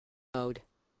mode.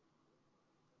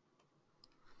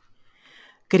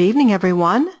 Good evening,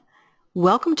 everyone.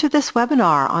 Welcome to this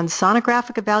webinar on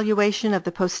sonographic evaluation of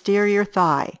the posterior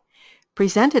thigh,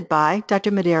 presented by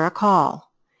Dr. Mederic M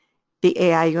Hall. The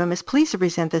AIUM is pleased to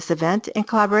present this event in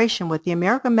collaboration with the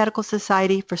American Medical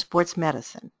Society for Sports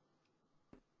Medicine.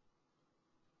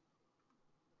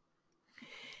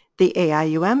 The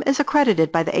AIUM is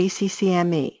accredited by the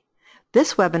ACCME.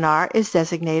 This webinar is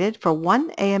designated for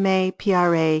 1 AMA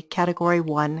PRA Category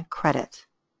 1 credit.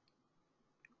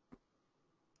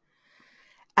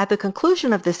 At the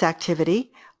conclusion of this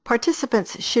activity,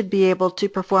 participants should be able to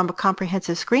perform a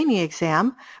comprehensive screening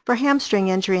exam for hamstring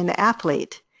injury in the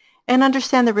athlete and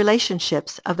understand the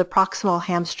relationships of the proximal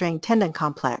hamstring tendon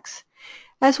complex,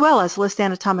 as well as list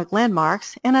anatomic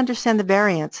landmarks and understand the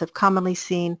variants of commonly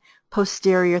seen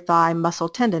posterior thigh muscle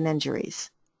tendon injuries.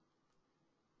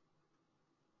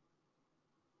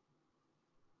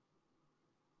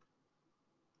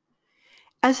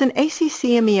 As an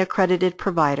ACCME accredited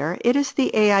provider, it is the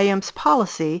AIUM's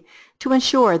policy to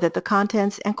ensure that the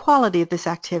contents and quality of this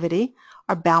activity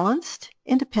are balanced,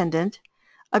 independent,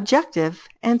 objective,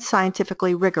 and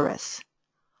scientifically rigorous.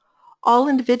 All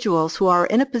individuals who are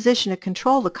in a position to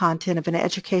control the content of an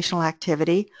educational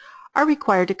activity are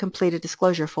required to complete a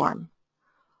disclosure form.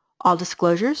 All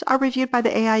disclosures are reviewed by the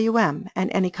AIUM,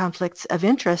 and any conflicts of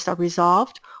interest are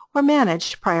resolved or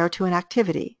managed prior to an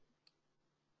activity.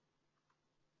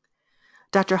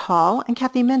 Dr. Hall and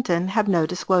Kathy Minton have no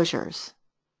disclosures.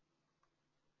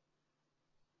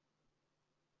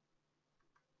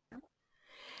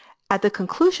 At the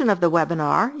conclusion of the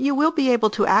webinar, you will be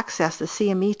able to access the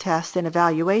CME test and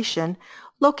evaluation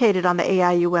located on the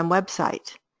AIUM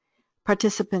website.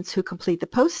 Participants who complete the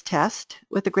post-test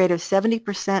with a grade of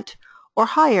 70% or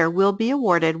higher will be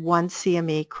awarded 1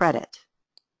 CME credit.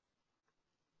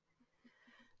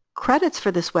 Credits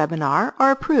for this webinar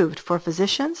are approved for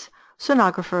physicians,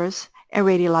 sonographers, and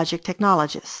radiologic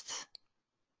technologists.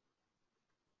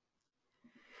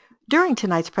 During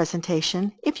tonight's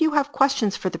presentation, if you have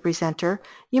questions for the presenter,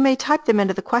 you may type them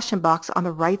into the question box on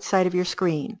the right side of your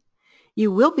screen.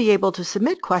 You will be able to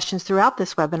submit questions throughout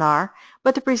this webinar,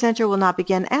 but the presenter will not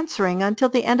begin answering until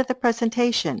the end of the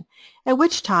presentation, at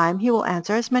which time he will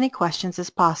answer as many questions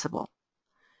as possible.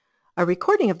 A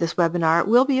recording of this webinar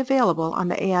will be available on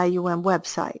the AIUM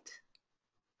website.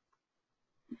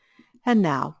 And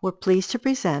now, we're pleased to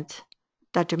present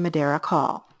Dr. Mederic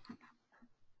Hall.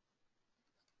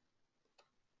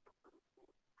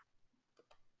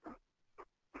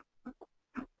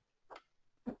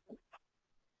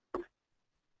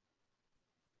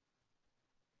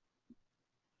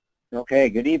 Okay,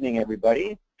 good evening,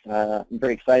 everybody. I'm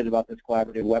very excited about this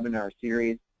collaborative webinar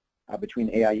series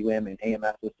between AIUM and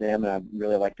AMSSM, and I'd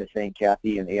really like to thank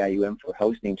Kathy and AIUM for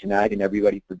hosting tonight and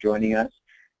everybody for joining us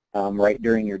right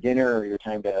during your dinner or your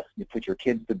time to put your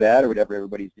kids to bed or whatever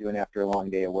everybody's doing after a long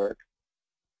day of work.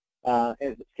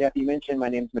 As Kathy mentioned, my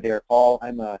name is Mederic Hall.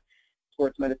 I'm a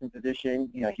sports medicine physician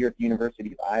here at the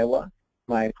University of Iowa.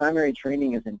 My primary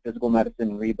training is in physical medicine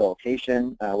and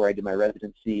rehabilitation, where I did my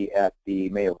residency at the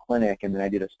Mayo Clinic, and then I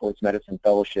did a sports medicine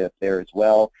fellowship there as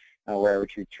well, where I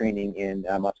received training in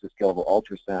musculoskeletal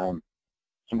ultrasound.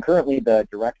 I'm currently the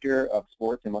director of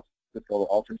sports and musculoskeletal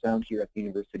ultrasound here at the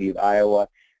University of Iowa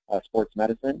Sports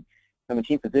Medicine. I'm a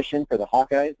team physician for the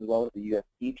Hawkeyes as well as the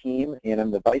USC team, and I'm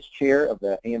the vice chair of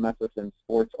the AMSSM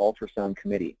Sports Ultrasound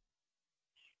Committee.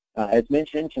 As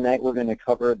mentioned, tonight we're going to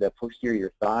cover the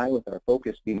posterior thigh, with our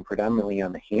focus being predominantly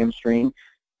on the hamstring.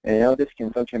 And I know this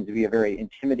can sometimes be a very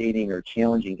intimidating or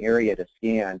challenging area to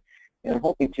scan. And I'm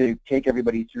hoping to take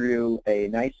everybody through a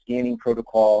nice scanning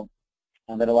protocol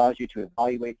that allows you to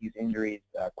evaluate these injuries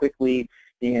quickly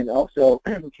and also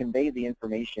convey the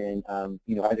information,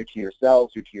 either to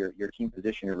yourselves or to your team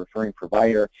physician or referring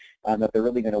provider that they're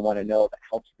really going to want to know, that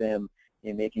helps them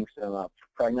in making some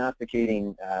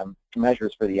prognosticating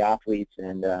measures for the athletes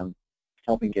and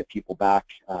helping get people back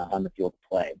on the field of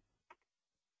play.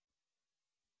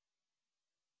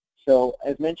 So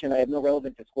as mentioned, I have no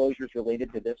relevant disclosures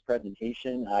related to this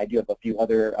presentation. I do have a few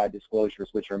other disclosures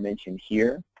which are mentioned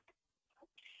here.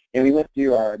 And we went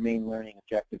through our main learning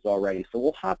objectives already. So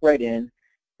we'll hop right in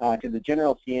to the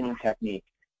general scanning technique.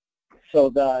 So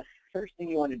the first thing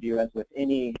you want to do, as with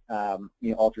any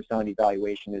ultrasound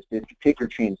evaluation, is to pick your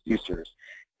transducers.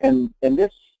 And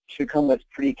this should come with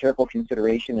pretty careful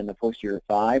consideration in the posterior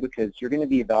thigh, because you're going to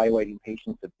be evaluating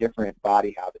patients of different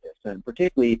body habitus, and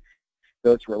particularly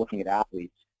those who are looking at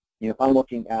athletes. If I'm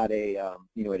looking at a at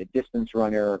a distance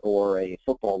runner or a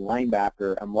football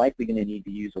linebacker, I'm likely going to need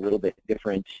to use a little bit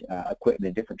different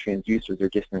equipment, different transducers or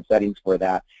different settings for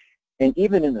that. And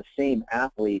even in the same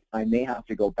athlete, I may have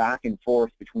to go back and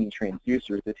forth between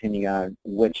transducers depending on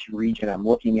which region I'm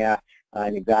looking at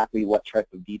and exactly what type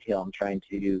of detail I'm trying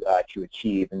to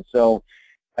achieve. And so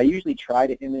I usually try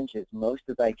to image as most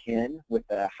as I can with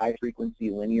a high-frequency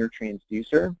linear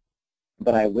transducer,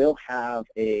 but I will have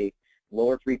a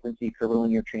lower frequency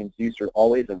curvilinear transducer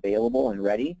always available and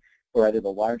ready for either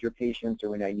the larger patients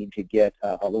or when I need to get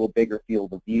a little bigger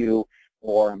field of view,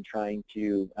 or I'm trying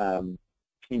to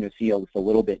see a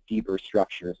little bit deeper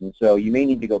structures. And so you may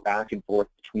need to go back and forth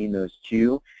between those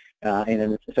two. And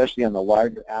then especially on the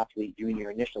larger athlete, doing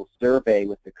your initial survey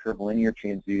with the curvilinear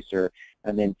transducer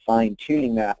and then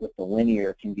fine-tuning that with the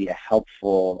linear can be a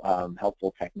helpful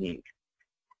technique.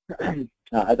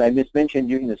 As I mentioned,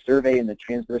 doing the survey in the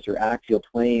transverse or axial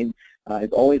plane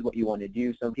is always what you want to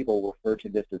do. Some people refer to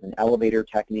this as an elevator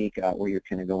technique where you're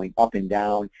kind of going up and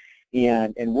down.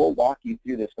 And we'll walk you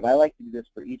through this, but I like to do this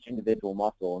for each individual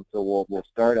muscle. And so we'll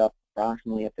start up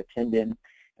proximally at the tendon,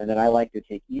 and then I like to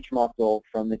take each muscle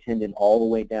from the tendon all the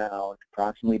way down,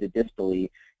 proximally to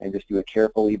distally, and just do a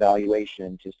careful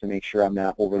evaluation just to make sure I'm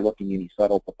not overlooking any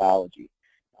subtle pathology.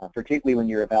 Particularly when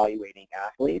you're evaluating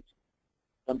athletes,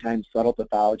 sometimes subtle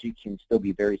pathology can still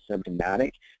be very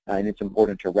symptomatic, and it's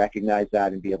important to recognize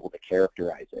that and be able to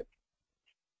characterize it.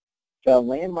 The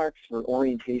landmarks for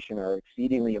orientation are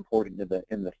exceedingly important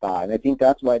in the thigh, and I think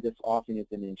that's why this often is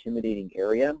an intimidating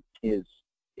area.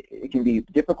 It can be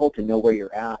difficult to know where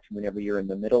you're at whenever you're in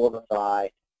the middle of a thigh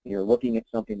and you're looking at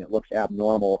something that looks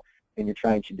abnormal and you're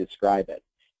trying to describe it.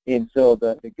 And so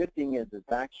the good thing is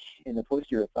back in the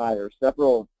posterior thigh there are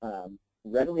several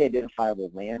readily identifiable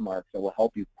landmarks that will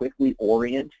help you quickly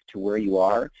orient to where you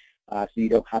are, so you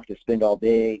don't have to spend all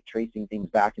day tracing things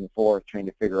back and forth trying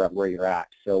to figure out where you're at.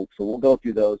 So we'll go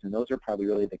through those, and those are probably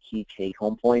really the key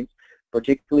take-home points,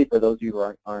 particularly for those of you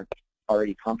who aren't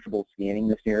already comfortable scanning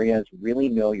this area, is really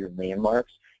know your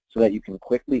landmarks so that you can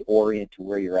quickly orient to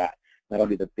where you're at. That'll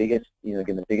be the biggest,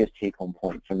 again, the biggest take-home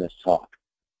point from this talk.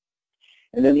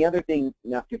 And then the other thing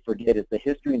not to forget is the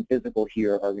history and physical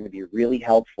here are going to be really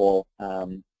helpful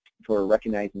for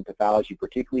recognizing pathology,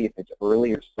 particularly if it's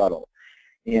early or subtle.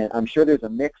 And I'm sure there's a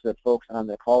mix of folks on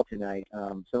the call tonight,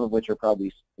 some of which are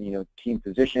probably, team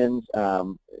physicians,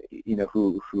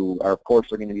 who are, of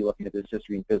course, are going to be looking at this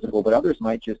history and physical, but others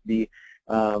might just be,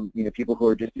 people who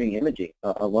are just doing imaging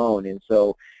alone. And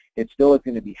so it still is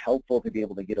going to be helpful to be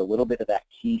able to get a little bit of that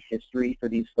key history for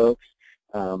these folks,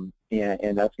 and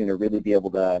that's going to really be able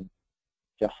to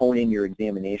hone in your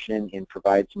examination and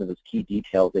provide some of those key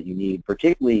details that you need,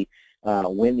 particularly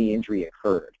when the injury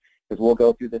occurred. Because we'll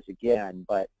go through this again,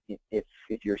 but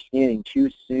if you're scanning too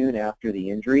soon after the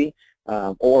injury,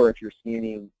 or if you're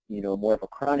scanning, more of a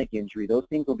chronic injury, those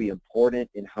things will be important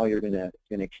in how you're going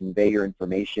to convey your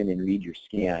information and read your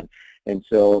scan. And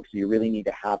so you really need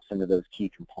to have some of those key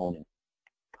components.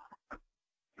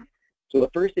 So the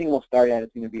first thing we'll start at is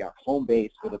going to be our home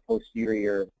base for the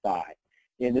posterior thigh.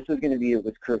 And this is going to be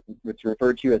what's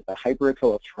referred to as the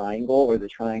hyperechoic triangle or the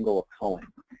triangle of Cohen.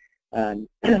 And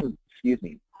excuse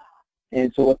me.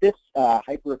 And so what this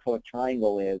hyperechoic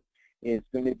triangle is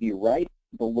going to be right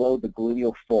below the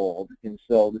gluteal fold. And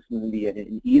so this is going to be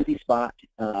an easy spot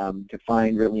to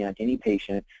find really on any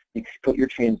patient. You can put your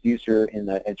transducer in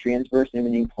a transverse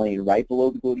imaging plane right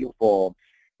below the gluteal fold,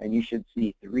 and you should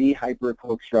see three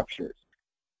hyperechoic structures.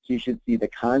 So you should see the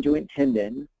conjoint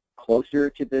tendon closer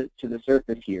to the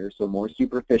surface here, so more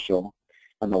superficial.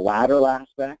 On the lateral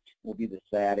aspect will be the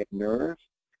sciatic nerve,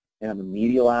 and on the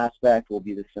medial aspect will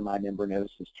be the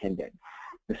semimembranosus tendon.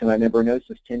 The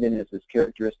semimembranosus tendon is this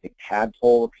characteristic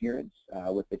tadpole appearance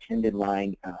with the tendon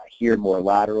lying here more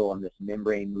lateral and this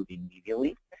membrane moving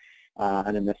medially.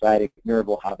 And then the sciatic nerve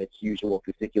will have its usual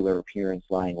fascicular appearance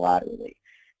lying laterally.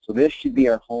 So this should be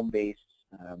our home base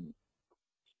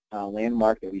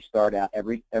landmark that we start at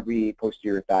every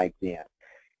posterior thigh exam.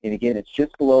 And again, it's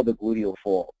just below the gluteal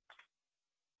fold.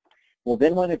 We'll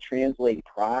then want to translate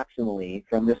proximally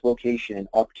from this location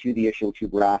up to the ischial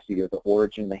tuberosity, or the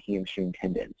origin of the hamstring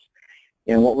tendons.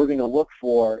 And what we're going to look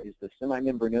for is the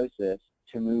semimembranosus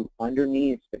to move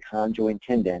underneath the conjoint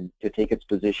tendon to take its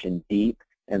position deep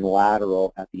and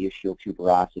lateral at the ischial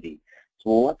tuberosity. So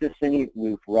we'll let this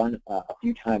loop run a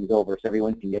few times over so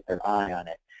everyone can get their eye on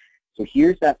it. So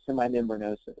here's that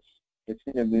semimembranosus. It's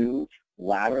going to move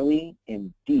laterally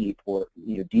and deep, or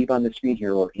deep on the screen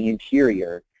here, or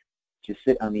anterior, to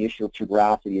sit on the ischial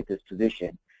tuberosity at this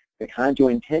position. The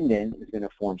conjoint tendon is going to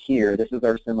form here. This is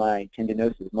our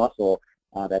semitendinosus muscle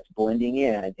that's blending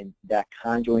in, and that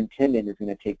conjoint tendon is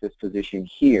going to take this position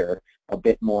here, a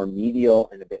bit more medial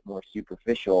and a bit more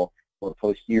superficial or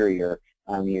posterior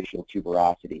on the ischial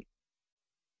tuberosity.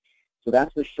 So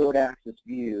that's the short axis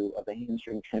view of the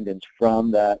hamstring tendons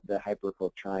from the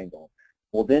hyperechoic triangle.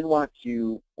 We'll then want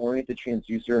to orient the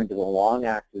transducer into the long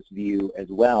axis view as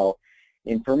well.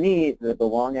 And for me, the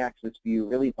long axis view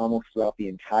really almost throughout the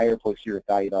entire posterior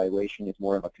thigh evaluation is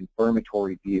more of a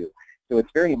confirmatory view. So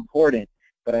it's very important,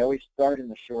 but I always start in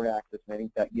the short axis, and I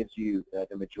think that gives you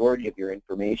the majority of your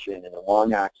information, and the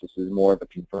long axis is more of a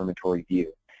confirmatory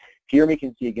view. Here we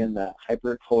can see again the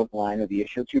hyperechoic line of the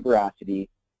ischial tuberosity.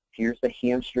 Here's the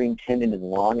hamstring tendon in the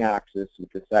long axis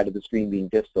with the side of the screen being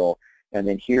distal, and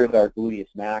then here's our gluteus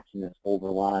maximus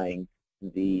overlying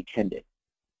the tendon.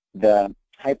 The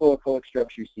hypoechoic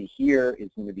structure you see here is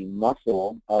going to be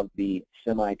muscle of the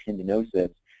semitendinosus,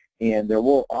 and there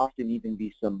will often even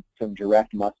be some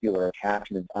direct muscular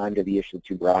attachments onto the ischial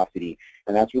tuberosity,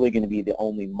 and that's really going to be the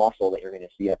only muscle that you're going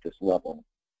to see at this level.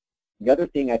 The other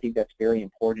thing I think that's very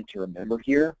important to remember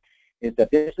here is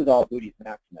that this is all gluteus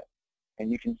maximus,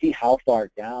 and you can see how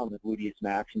far down the gluteus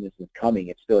maximus is coming.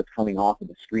 It's coming off of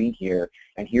the screen here,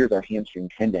 and here's our hamstring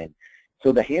tendon.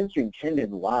 So the hamstring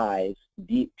tendon lies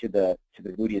deep to the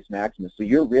gluteus maximus. So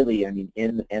you're really, I mean,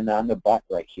 in and on the butt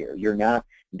right here. You're not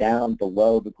down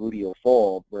below the gluteal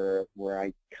fold where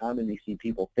I commonly see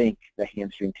people think the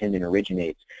hamstring tendon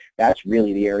originates. That's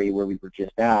really the area where we were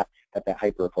just at the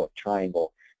hyperechoic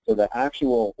triangle. So the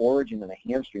actual origin of the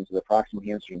hamstrings, or the proximal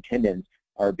hamstring tendons,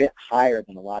 are a bit higher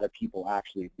than a lot of people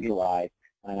actually realize.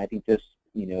 And I think this,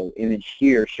 image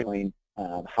here showing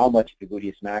how much the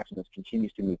gluteus maximus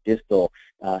continues to move distal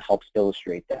helps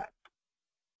illustrate that.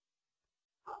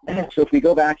 So if we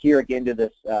go back here again to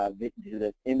this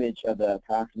image of the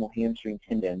proximal hamstring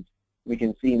tendons, we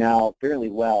can see now fairly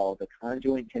well the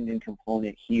conjoint tendon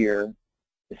component here,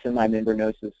 the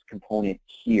semimembranosus component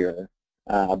here,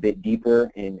 a bit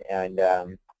deeper and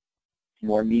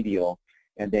more medial,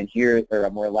 and then here, or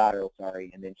more lateral,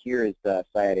 sorry, and then here is the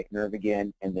sciatic nerve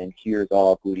again, and then here's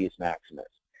all gluteus maximus.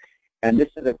 And this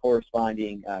is a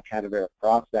corresponding cadaveric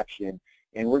cross-section,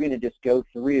 and we're going to just go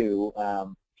through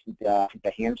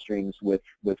the hamstrings with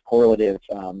correlative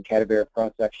cadaveric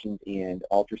cross-sections and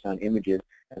ultrasound images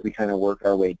as we kind of work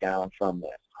our way down from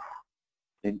this.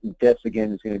 And this,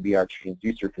 again, is going to be our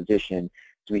transducer position,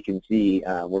 so we can see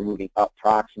we're moving up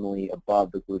proximally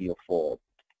above the gluteal fold.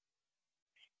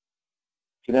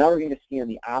 So now we're going to scan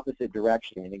the opposite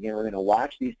direction, and again, we're going to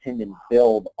watch these tendons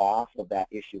build off of that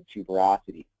ischial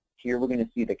tuberosity. Here we're going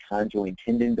to see the conjoint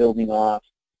tendon building off.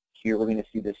 Here we're going to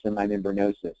see the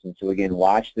semimembranosus. And so again,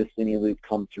 watch the cine loop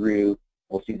come through.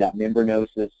 We'll see that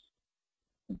membranosus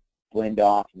blend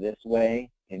off this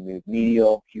way and move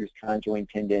medial. Here's conjoint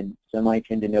tendon.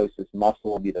 Semitendinosus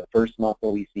muscle will be the first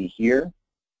muscle we see here.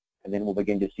 And then we'll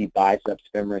begin to see biceps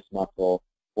femoris muscle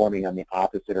forming on the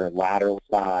opposite or lateral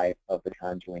side of the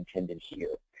conjoint tendon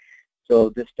here. So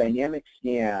this dynamic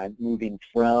scan, moving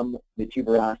from the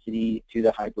tuberosity to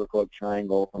the hyperechoic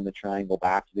triangle, from the triangle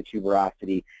back to the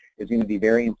tuberosity, is going to be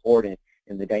very important.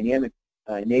 And the dynamic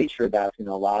nature of that is going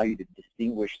to allow you to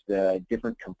distinguish the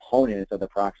different components of the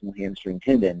proximal hamstring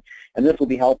tendon. And this will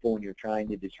be helpful when you're trying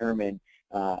to determine,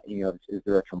 is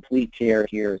there a complete tear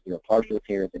here? Is there a partial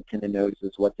tear? Is it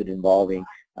tendinosis? What's it involving?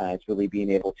 It's really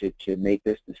being able to make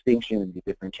this distinction in the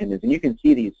different tendons. And you can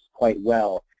see these quite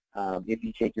well if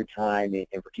you take your time,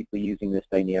 and particularly using this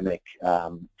dynamic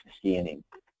scanning.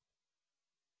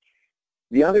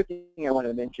 The other thing I want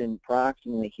to mention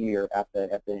proximally here at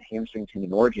the hamstring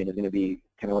tendon origin is going to be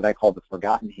kind of what I call the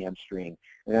forgotten hamstring,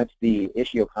 and that's the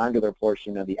ischicondylar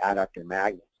portion of the adductor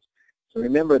magnus. So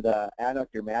remember, the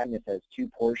adductor magnus has two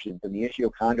portions, and the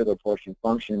ischicondylar portion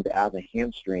functions as a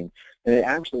hamstring, and it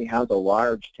actually has a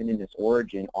large tendinous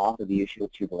origin off of the ischial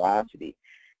tuberosity.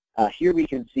 Here we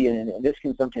can see, and this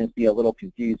can sometimes be a little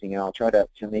confusing, and I'll try to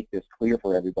make this clear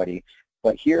for everybody.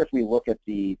 But here, if we look at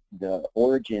the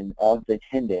origin of the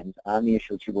tendons on the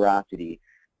ischial tuberosity,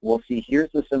 we'll see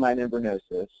here's the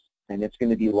semimembranosus, and it's going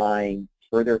to be lying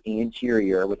further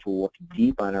anterior, which will look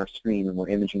deep on our screen when we're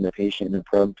imaging the patient in the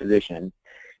prone position.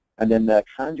 And then the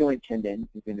conjoint tendon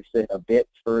is going to sit a bit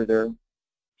further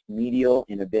medial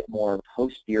and a bit more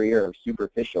posterior or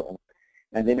superficial.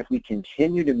 And then if we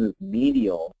continue to move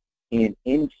medial and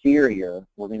inferior,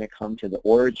 we're going to come to the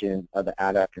origin of the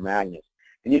adductor magnus.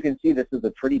 And you can see this is a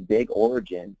pretty big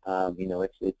origin.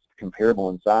 It's comparable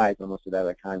in size almost to that of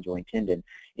a conjoint tendon.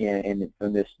 And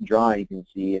from this drawing, you can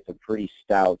see it's a pretty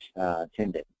stout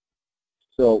tendon.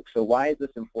 So why is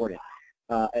this important?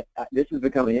 This has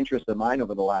become an interest of mine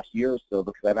over the last year or so,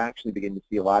 because I've actually begun to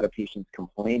see a lot of patients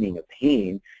complaining of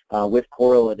pain with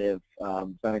correlative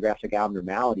sonographic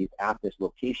abnormalities at this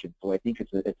location. So I think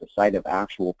it's a site of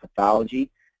actual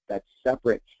pathology that's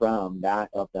separate from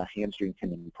that of the hamstring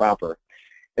tendon proper.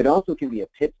 It also can be a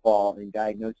pitfall in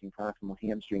diagnosing proximal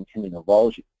hamstring tendon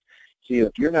avulsion. So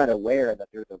if you're not aware that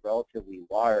there's a relatively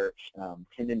large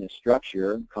tendinous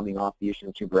structure coming off the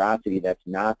ischial tuberosity that's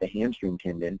not the hamstring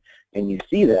tendon, and you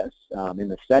see this in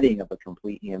the setting of a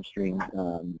complete hamstring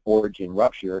origin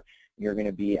rupture, you're going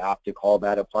to be apt to call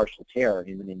that a partial tear,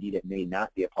 and indeed it may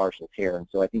not be a partial tear. And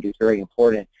so I think it's very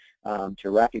important to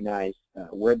recognize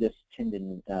where this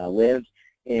tendon lives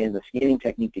and the scanning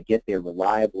technique to get there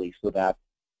reliably, so that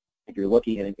if you're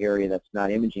looking at an area that's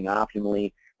not imaging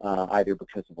optimally, either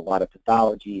because of a lot of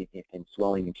pathology and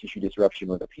swelling and tissue disruption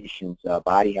with a patient's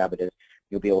body habitus,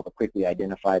 you'll be able to quickly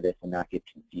identify this and not get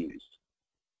confused.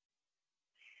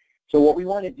 So what we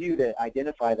want to do to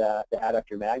identify the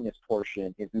adductor magnus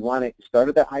portion is we want to start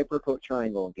at that hypercoat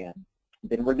triangle again.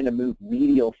 Then we're going to move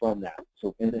medial from that.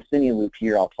 So in the cine loop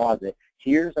here, I'll pause it.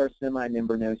 Here's our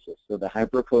semimembranosus. So the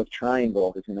hypercoat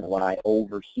triangle is going to lie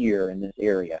over here in this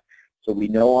area. So we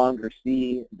no longer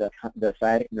see the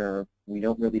sciatic nerve. We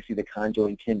don't really see the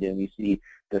conjoint tendon. We see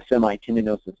the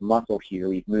semitendinosus muscle here.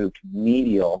 We've moved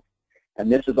medial,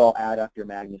 and this is all adductor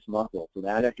magnus muscle. So the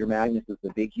adductor magnus is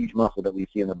the big, huge muscle that we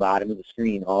see on the bottom of the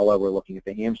screen all while we're looking at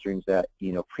the hamstrings that,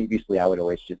 previously I would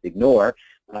always just ignore,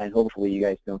 and hopefully you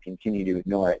guys don't continue to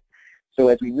ignore it. So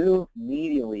as we move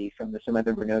medially from the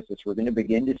semimembranosus, we're going to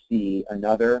begin to see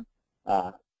another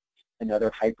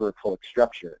hypercoat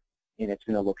structure, and it's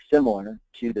going to look similar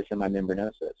to the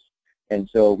semimembranosus. And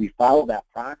so we follow that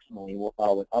proximally, we'll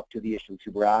follow it up to the ischial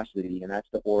tuberosity, and that's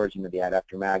the origin of the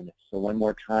adductor magnus. So one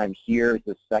more time, here is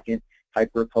the second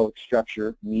hypercoat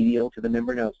structure medial to the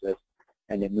membranosus,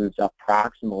 and it moves up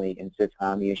proximally and sits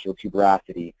on the ischial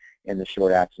tuberosity in the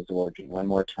short axis origin. One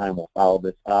more time, we'll follow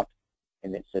this up,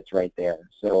 and it sits right there.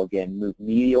 So again, move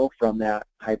medial from that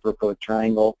hypercoat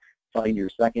triangle, find your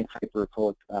second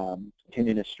hypercoat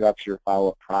tendinous structure,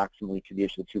 follow it proximally to the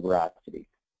ischial tuberosity.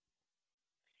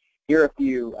 Here are a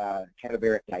few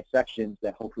cadaveric dissections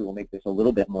that hopefully will make this a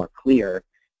little bit more clear.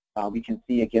 We can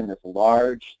see again this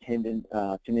large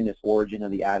tendinous origin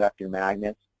of the adductor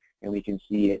magnus, and we can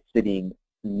see it sitting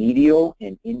medial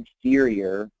and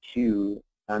inferior to,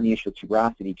 on the ischial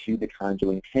tuberosity, to the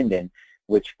conjoint tendon,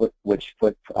 which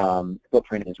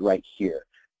footprint is right here.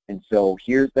 And so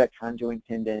here's that conjoint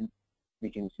tendon. We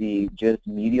can see just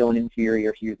medial and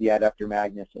inferior. Here's the adductor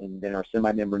magnus, and then our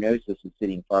semimembranosus is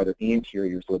sitting farther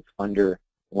anterior, so it's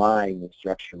underlying the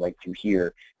structure right through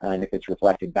here. And if it's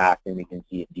reflected back, then we can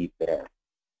see it deep there.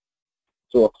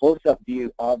 So a close-up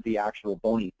view of the actual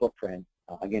bony footprint,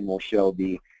 again, will show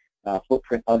the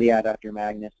footprint of the adductor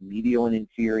magnus, medial and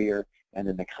inferior, and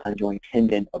then the conjoint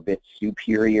tendon a bit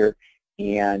superior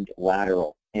and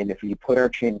lateral. And if we put our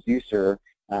transducer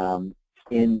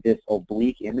in this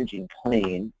oblique imaging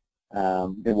plane,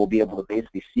 then we'll be able to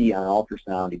basically see on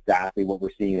ultrasound exactly what we're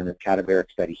seeing in this cadaveric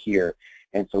study here.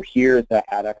 And so here's the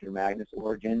adductor magnus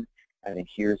origin, and then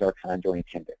here's our conjoint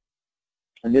tendon.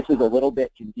 And this is a little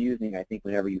bit confusing, I think,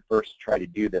 whenever you first try to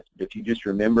do this. But if you just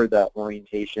remember the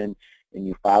orientation and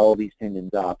you follow these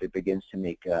tendons up, it begins to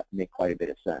make quite a bit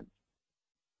of sense.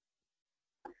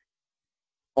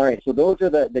 All right, so those are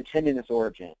the tendinous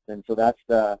origins, and so that's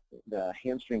the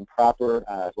hamstring proper,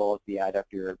 as well as the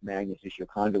adductor magnus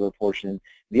ischicondylar portion.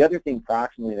 The other thing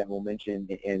proximally that we'll mention,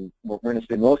 and we're going to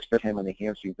spend most of our time on the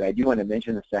hamstring, but I do want to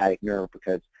mention the sciatic nerve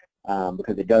because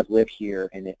it does live here,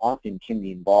 and it often can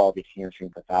be involved in hamstring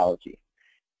pathology.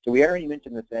 So we already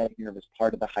mentioned the sciatic nerve as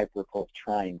part of the hypercoat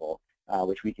triangle,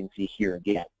 which we can see here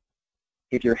again.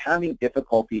 If you're having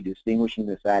difficulty distinguishing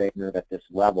the sciatic nerve at this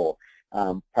level,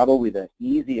 probably the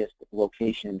easiest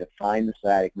location to find the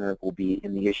sciatic nerve will be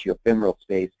in the ischiofemoral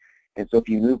space. And so if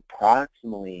you move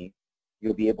proximally,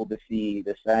 you'll be able to see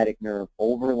the sciatic nerve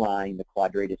overlying the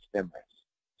quadratus femoris.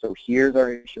 So here's our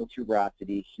ischial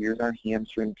tuberosity, here's our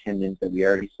hamstring tendons that we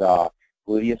already saw,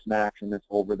 gluteus maximus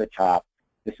over the top.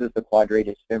 This is the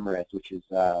quadratus femoris, which is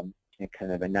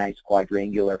kind of a nice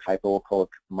quadrangular hypoechoic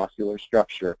muscular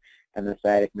structure, and the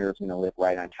sciatic nerve is going to live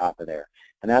right on top of there.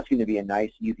 And that's going to be a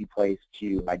nice, easy place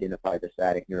to identify the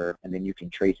sciatic nerve, and then you can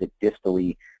trace it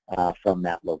distally from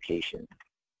that location.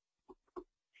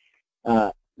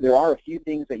 There are a few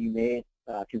things that you may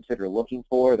consider looking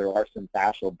for. There are some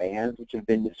fascial bands which have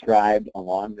been described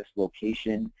along this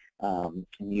location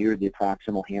near the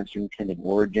proximal hamstring tendon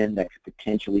origin that could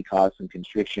potentially cause some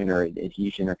constriction or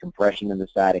adhesion or compression in the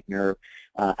sciatic nerve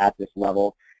at this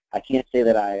level. I can't say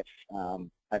that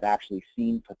I've actually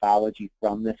seen pathology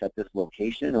from this at this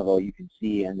location, although you can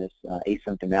see in this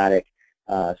asymptomatic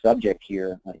subject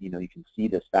here, you can see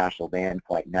this fascial band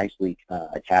quite nicely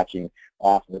attaching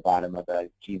off the bottom of the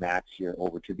G-max here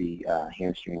over to the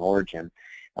hamstring origin.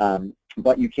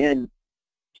 But you can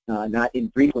not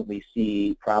infrequently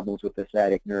see problems with the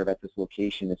sciatic nerve at this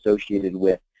location associated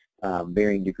with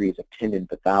varying degrees of tendon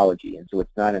pathology. And so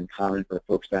it's not uncommon for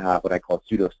folks to have what I call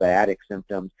pseudosciatic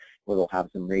symptoms, where they'll have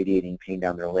some radiating pain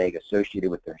down their leg associated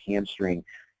with their hamstring.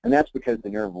 And that's because the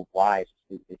nerve lies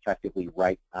effectively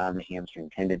right on the hamstring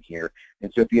tendon here.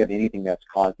 And so if you have anything that's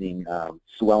causing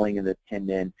swelling in the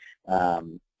tendon,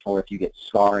 or if you get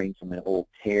scarring from an old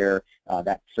tear,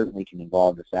 that certainly can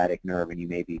involve the sciatic nerve, and you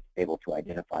may be able to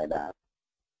identify that.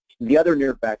 The other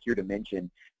nerve back here to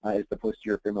mention is the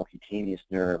posterior femoral cutaneous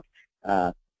nerve,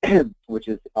 which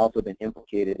has also been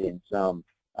implicated in some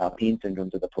pain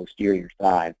syndromes of the posterior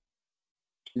thigh.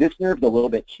 This nerve is a little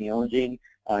bit challenging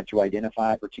to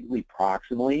identify, particularly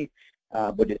proximally,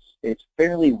 but it's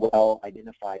fairly well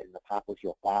identified in the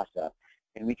popliteal fossa.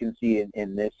 And we can see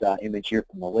in this image here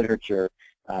from the literature,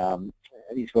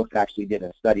 these folks actually did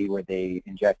a study where they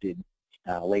injected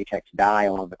latex dye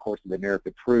along the course of the nerve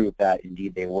to prove that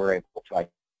indeed they were able to identify.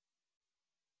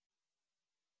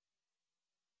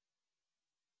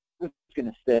 It's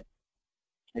going to sit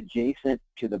adjacent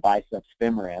to the biceps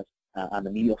femoris, on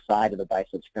the medial side of the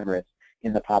biceps femoris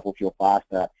in the popliteal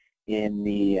fossa in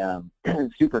the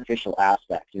superficial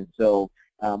aspect. And so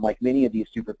like many of these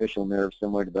superficial nerves,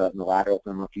 similar to the lateral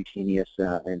femoral cutaneous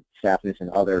and saphenous and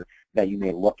other that you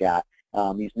may look at,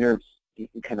 these nerves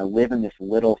kind of live in this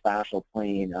little fascial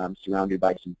plane surrounded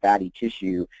by some fatty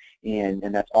tissue, and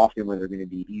that's often where they're going to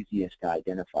be easiest to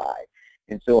identify.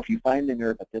 And so if you find the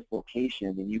nerve at this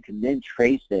location, then you can then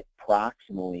trace it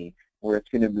proximally, where it's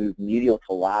going to move medial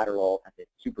to lateral and then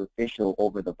superficial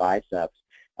over the biceps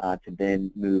to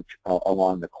then move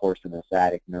along the course of the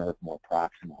sciatic nerve more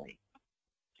proximally.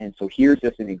 And so here's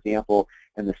just an example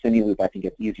in the cine loop. I think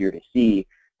it's easier to see.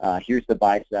 Here's the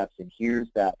biceps, and here's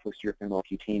that posterior femoral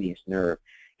cutaneous nerve.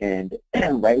 And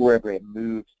right wherever it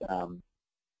moves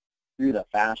through the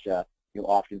fascia, you'll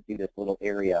often see this little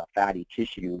area of fatty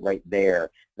tissue right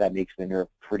there that makes the nerve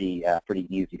pretty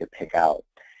easy to pick out.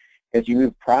 As you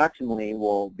move proximally,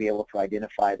 we'll be able to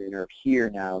identify the nerve here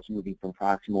now. It's moving from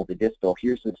proximal to distal.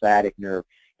 Here's the sciatic nerve,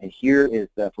 and here is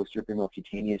the posterior femoral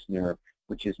cutaneous nerve,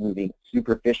 which is moving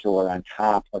superficial or on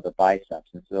top of the biceps.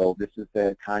 And so this is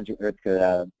the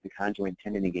conjoint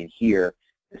tendon again here.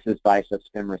 This is biceps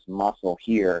femoris muscle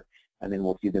here, and then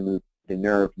we'll see the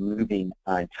nerve moving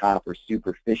on top or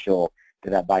superficial to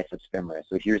that biceps femoris.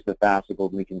 So here's the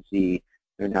fascicles. We can see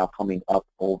they're now coming up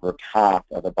over top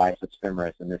of the biceps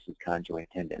femoris, and this is conjoint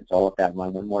tendon. So I'll let that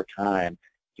run one more time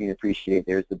so you can appreciate.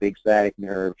 There's the big sciatic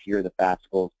nerve. Here are the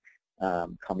fascicles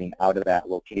coming out of that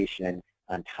location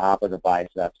on top of the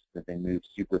biceps, and then move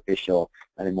superficial,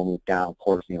 and then we'll move down,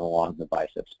 coursing along the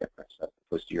biceps femoris, the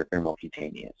posterior femoral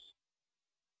cutaneous.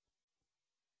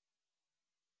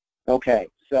 Okay,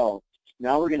 so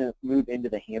now we're going to move into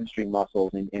the hamstring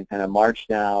muscles and kind of march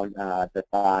down the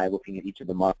thigh, looking at each of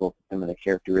the muscles, some of the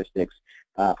characteristics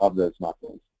of those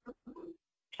muscles.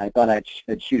 I thought I'd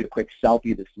shoot a quick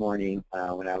selfie this morning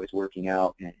when I was working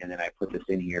out, and then I put this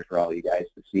in here for all you guys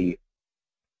to see,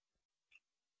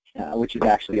 which is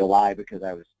actually a lie because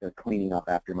I was cleaning up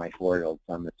after my 4-year-old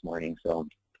son this morning. So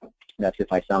that's,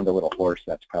 if I sound a little hoarse,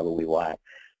 that's probably why.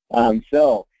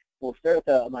 So we'll start with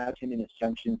the myotendinous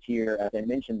junctions here. As I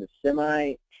mentioned, the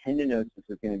semitendinosus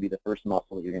is going to be the first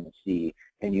muscle that you're going to see,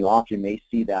 and you often may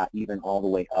see that even all the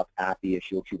way up at the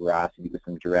ischial tuberosity with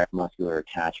some direct muscular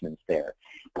attachments there.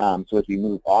 So as we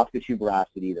move off the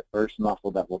tuberosity, the first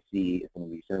muscle that we'll see is going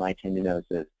to be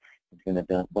semitendinosus. It's going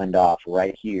to blend off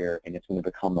right here, and it's going to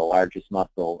become the largest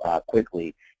muscle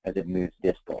quickly as it moves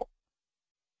distal.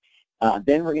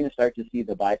 Then we're going to start to see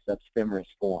the biceps femoris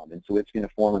form, and so it's going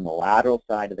to form on the lateral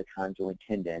side of the conjoint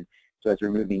tendon. So as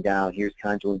we're moving down, here's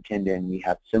conjoint tendon. We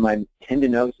have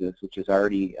semitendinosus, which is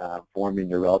already formed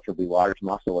into a relatively large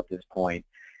muscle at this point.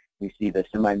 We see the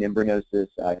semimembranosus,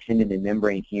 tendon and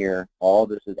membrane here. All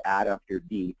this is adductor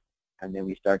deep. And then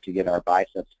we start to get our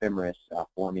biceps femoris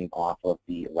forming off of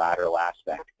the lateral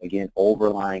aspect. Again,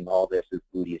 overlying all this is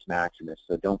gluteus maximus,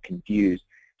 so don't confuse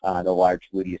the large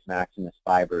gluteus maximus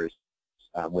fibers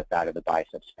with that of the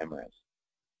biceps femoris.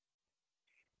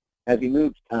 As we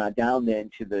move down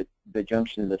then to the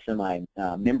junction of the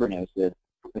semimembranosus,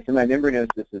 the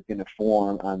semimembranosus is going to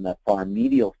form on the far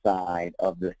medial side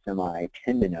of the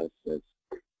semitendinosus,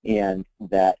 and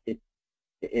that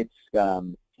its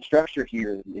structure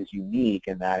here is unique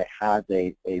in that it has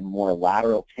a more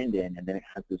lateral tendon, and then it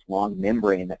has this long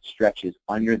membrane that stretches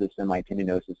under the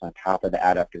semitendinosus on top of the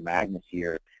adductor magnus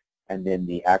here, and then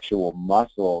the actual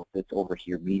muscle that's over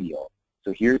here medial.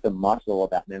 So here's the muscle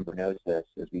of that membranosus.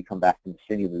 As we come back from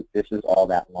the cine loop, this is all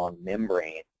that long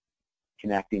membrane.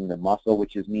 connecting the muscle,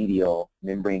 which is medial,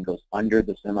 membrane goes under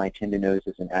the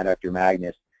semitendinosus and adductor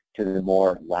magnus to the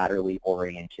more laterally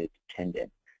oriented tendon.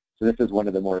 So this is one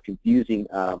of the more confusing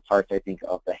parts, I think,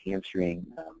 of the hamstring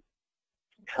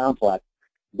complex.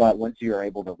 But once you are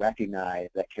able to recognize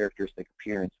that characteristic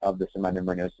appearance of the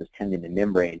semimembranosus tendon and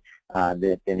membrane,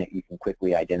 then you can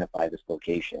quickly identify this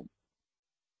location.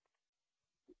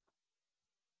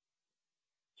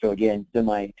 So again,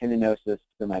 semitendinosus,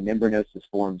 semimembranosus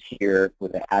forms here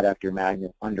with the adductor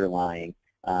magnus underlying.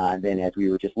 And then as we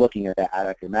were just looking at that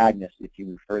adductor magnus, if you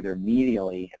move further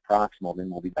medially and proximal,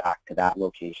 then we'll be back to that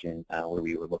location where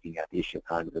we were looking at the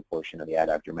ischicondylar portion of the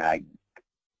adductor magnus.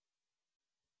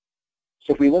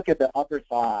 So if we look at the upper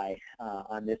thigh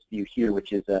on this view here,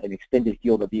 which is an extended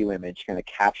field of view image kind of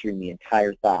capturing the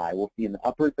entire thigh, we'll see in the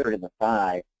upper third of the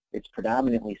thigh, it's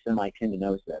predominantly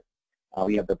semitendinosus.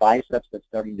 We have the biceps that's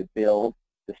starting to build,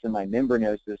 the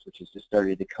semimembranosus, which has just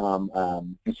started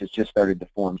to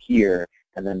form here,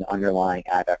 and then the underlying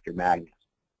adductor magnus.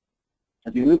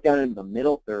 As we move down into the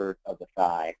middle third of the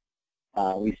thigh,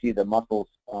 we see the muscles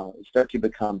start to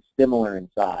become similar in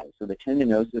size. So the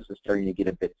tendinosus is starting to get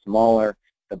a bit smaller,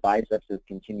 the biceps has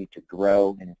continued to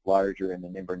grow and it's larger, and the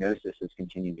membranosus has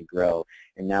continued to grow.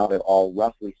 And now they're all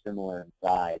roughly similar in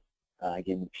size.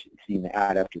 Again, seeing the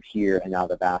adductor here, and now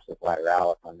the vastus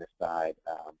lateralis on this side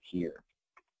here.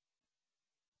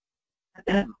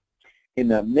 In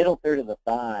the middle third of the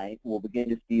thigh, we'll begin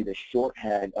to see the short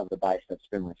head of the biceps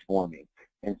femoris forming.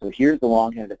 And so here's the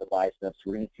long head of the biceps.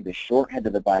 We're going to see the short head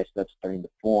of the biceps starting to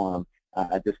form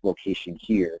at this location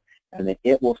here. And then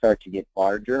it will start to get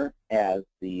larger as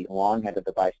the long head of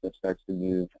the biceps starts to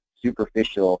move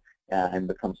superficial and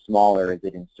become smaller as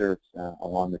it inserts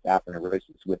along this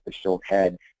aponeurosis, with the short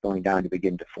head going down to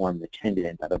begin to form the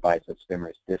tendon of the biceps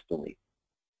femoris distally.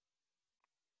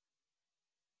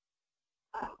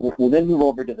 We'll then move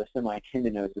over to the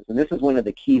semitendinosus, and this is one of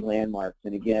the key landmarks,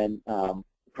 and again,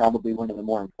 probably one of the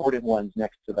more important ones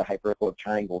next to the hyperechoic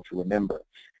triangle to remember.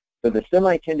 So the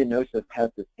semitendinosus has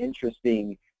this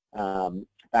interesting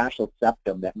fascial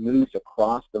septum that moves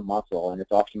across the muscle, and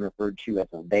it's often referred to as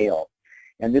a veil.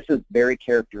 And this is very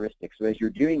characteristic. So as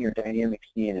you're doing your dynamic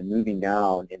scan and moving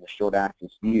down in the short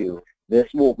axis view,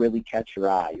 this will really catch your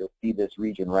eye. You'll see this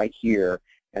region right here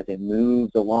as it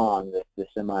moves along the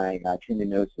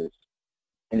semitendinosus.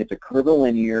 And it's a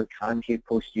curvilinear, concave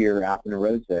posterior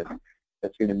aponeurosis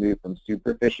that's going to move from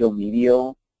superficial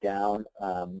medial down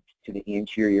to the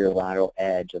anterior lateral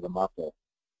edge of the muscle.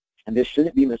 And this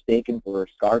shouldn't be mistaken for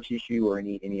scar tissue or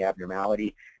any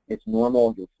abnormality. It's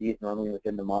normal. You'll see it normally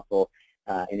within the muscle.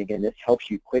 And again, this helps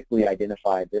you quickly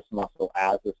identify this muscle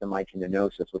as the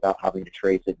semitendinosus without having to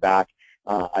trace it back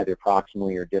either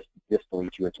proximally or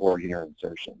distally to its origin or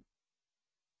insertion.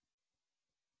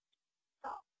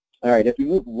 All right, if we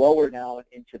move lower down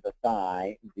into the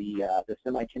thigh, the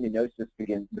semitendinosus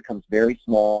becomes very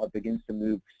small. It begins to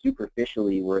move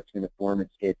superficially where it's going to form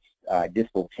its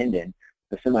distal tendon.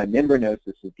 The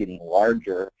semimembranosus is getting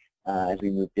larger as we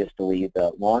move distally.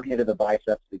 The long head of the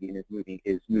biceps again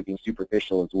is moving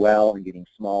superficial as well and getting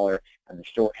smaller, and the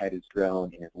short head is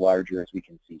grown and is larger, as we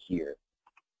can see here.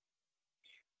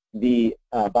 The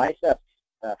biceps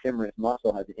femoris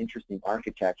muscle has an interesting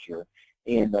architecture,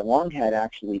 and the long head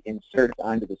actually inserts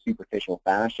onto the superficial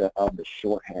fascia of the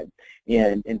short head.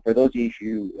 And for those of you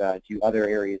who do other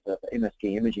areas of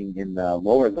MSK imaging in the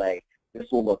lower leg,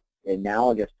 this will look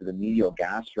analogous to the medial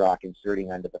gastroc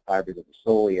inserting onto the fibers of the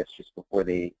soleus just before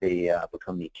they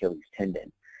become the Achilles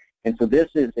tendon. And so this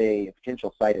is a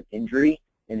potential site of injury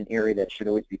in an area that should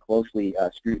always be closely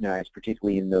scrutinized,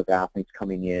 particularly in those athletes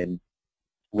coming in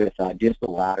with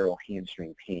distal lateral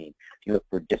hamstring pain. You look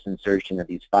for disinsertion of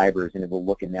these fibers, and it will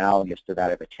look analogous to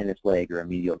that of a tennis leg or a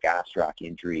medial gastroc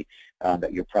injury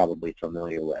that you're probably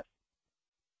familiar with.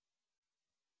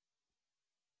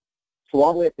 So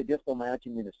all the way at the distal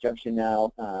magnus junction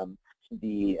now,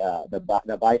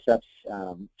 the biceps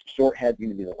short head is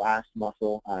going to be the last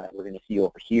muscle we're going to see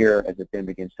over here as it then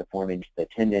begins to form into the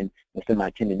tendon. The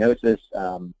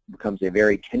semitendinosus becomes a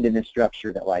very tendinous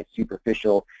structure that lies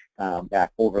superficial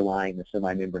back overlying the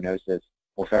semimembranosus.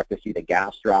 We'll start to see the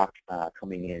gastroc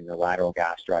coming in, the lateral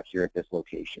gastroc here at this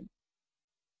location.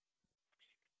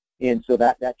 And so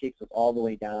that takes us all the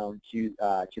way down to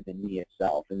the knee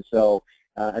itself. And so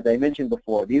as I mentioned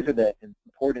before, these are the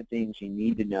important things you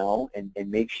need to know and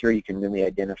make sure you can really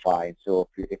identify. And so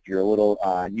if you're a little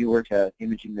newer to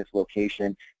imaging this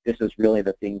location, this is really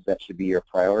the things that should be your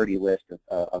priority list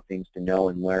of things to know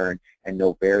and learn and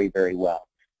know very, very well.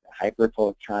 The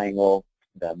hyperechoic triangle,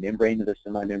 the membrane of the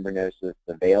semimembranosus,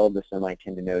 the veil of the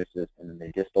semitendinosus, and then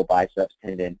the distal biceps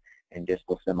tendon, and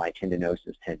distal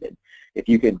semitendinosus tendon. If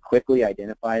you can quickly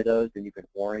identify those, then you can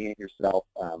orient yourself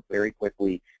very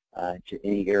quickly to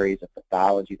any areas of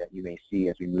pathology that you may see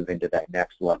as we move into that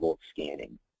next level of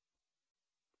scanning.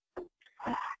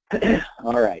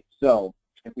 All right, so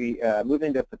if we move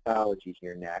into pathology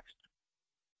here next,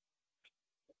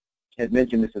 as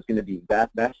mentioned, this is going to be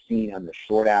best seen on the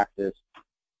short axis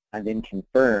and then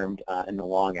confirmed in the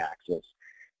long axis.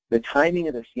 The timing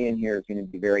of the scan here is going to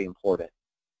be very important.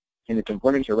 And it's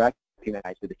important to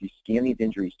recognize that if you scan these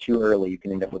injuries too early, you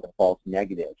can end up with a false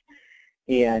negative.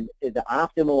 And the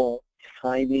optimal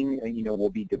timing, will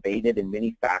be debated, and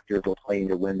many factors will play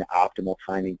into when the optimal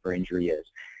timing for injury is.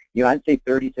 I'd say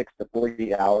 36 to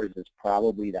 48 hours is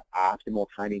probably the optimal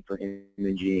timing for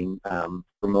imaging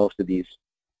for most of these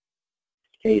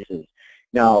cases.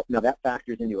 Now that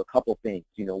factors into a couple things.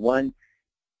 One,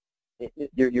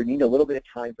 you need a little bit of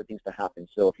time for things to happen.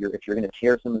 So if you're going to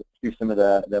tear through some of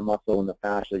the muscle and the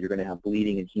fascia, you're going to have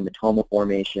bleeding and hematoma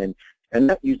formation, and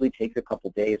that usually takes a couple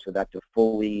days for that to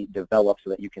fully develop so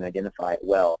that you can identify it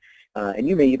well. And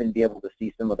you may even be able to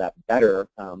see some of that better,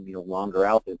 longer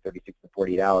out than 36 to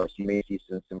 48 hours. You may see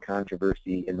some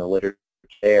controversy in the literature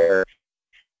there,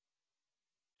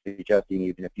 suggesting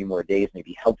even a few more days may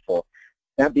be helpful.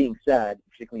 That being said,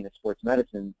 particularly in the sports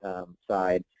medicine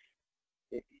side,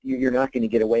 you're not going to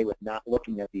get away with not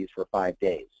looking at these for 5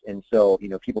 days. And so,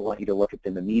 people want you to look at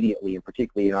them immediately, and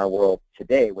particularly in our world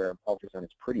today where ultrasound is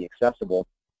pretty accessible,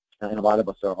 and a lot of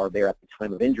us are there at the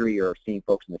time of injury or seeing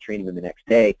folks in the training room the next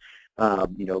day.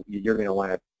 You're going to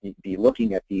want to be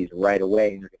looking at these right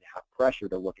away, and you're going to have pressure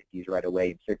to look at these right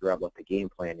away and figure out what the game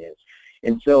plan is.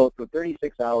 And so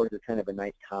 36 hours is kind of a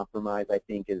nice compromise, I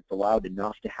think. It's allowed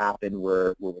enough to happen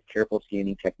where with careful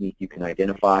scanning technique you can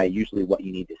identify usually what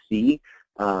you need to see,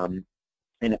 and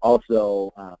it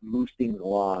also moves things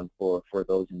along for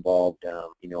those involved,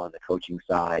 on the coaching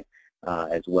side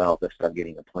as well, to start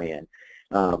getting a plan.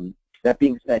 That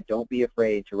being said, don't be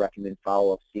afraid to recommend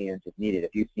follow-up scans if needed.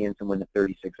 If you scan someone at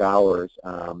 36 hours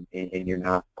and you're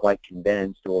not quite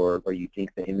convinced, or you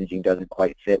think the imaging doesn't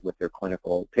quite fit with their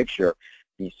clinical picture,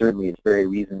 certainly it's very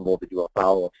reasonable to do a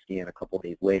follow-up scan a couple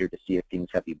days later to see if things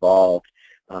have evolved.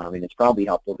 And it's probably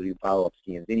helpful to do follow-up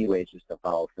scans anyways, just to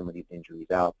follow some of these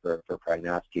injuries out for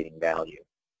prognosticating value.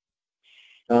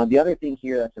 The other thing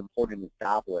here that's important is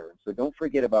Doppler. So don't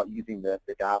forget about using the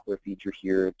Doppler feature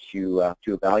here to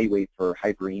evaluate for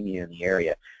hyperemia in the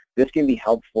area. This can be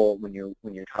helpful when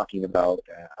you're talking about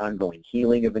ongoing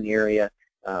healing of an area,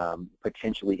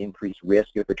 potentially increased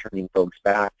risk of returning folks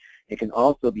back. It can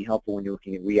also be helpful when you're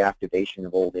looking at reactivation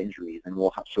of old injuries, and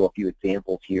we'll show a few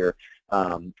examples here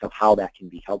of how that can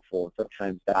be helpful. And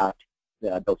sometimes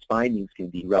those findings can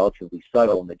be relatively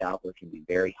subtle, and the Doppler can be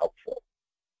very helpful.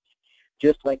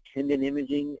 Just like tendon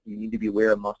imaging, you need to be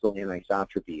aware of muscle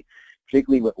anisotropy,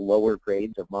 particularly with lower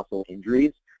grades of muscle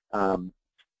injuries.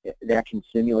 That can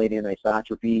simulate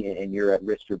anisotropy, and you're at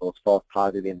risk for both false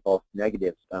positive and false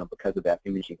negatives because of that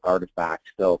imaging artifact.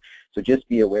 So just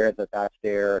be aware that that's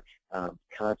there.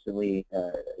 Constantly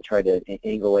try to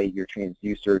angulate your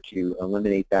transducer to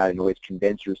eliminate that, and always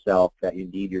convince yourself that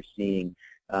indeed you're seeing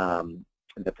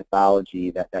the pathology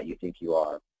that you think you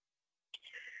are.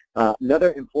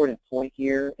 Another important point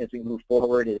here as we move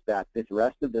forward is that this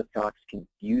rest of this talk is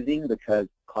confusing because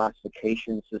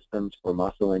classification systems for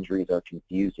muscle injuries are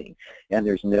confusing, and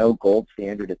there's no gold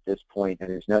standard at this point, and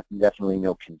there's definitely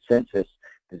no consensus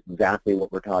is exactly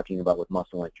what we're talking about with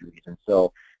muscle injuries. And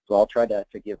so I'll try to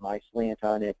give my slant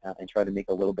on it and try to make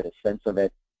a little bit of sense of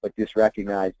it, but just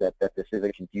recognize that this is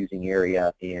a confusing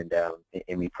area, and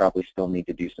we probably still need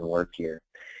to do some work here.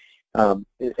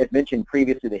 As mentioned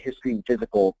previously, the history and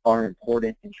physical are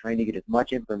important, and trying to get as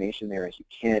much information there as you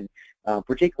can.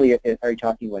 Particularly, are you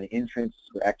talking about an intrinsic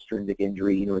or extrinsic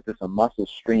injury? Is this a muscle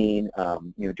strain?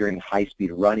 During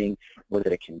high-speed running, was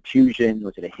it a contusion?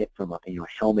 Was it a hit from a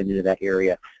helmet into that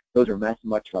area? Those are much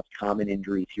less common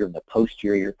injuries here in the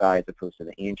posterior thigh as opposed to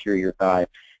the anterior thigh.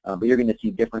 But you're going to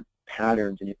see different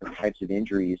patterns and different types of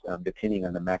injuries depending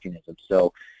on the mechanism.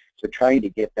 So trying to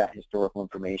get that historical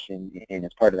information, and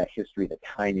as part of that history, the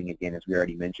timing, again, as we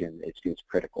already mentioned, it's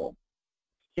critical.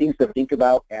 Things to think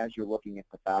about as you're looking at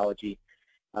pathology,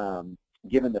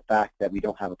 given the fact that we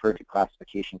don't have a perfect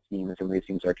classification scheme and some of these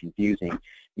things are confusing,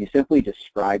 you simply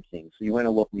describe things. So you want to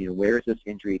look, where is this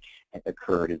injury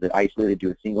occurred? Is it isolated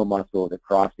to a single muscle? Is it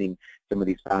crossing some of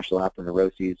these fascial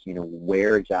aponeuroses?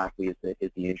 Where exactly is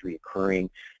the injury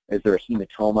occurring? Is there a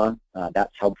hematoma?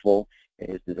 That's helpful.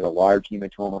 Is it a large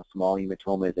hematoma, small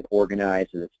hematoma? Is it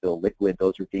organized? Is it still liquid?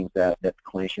 Those are things that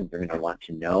clinicians are going to want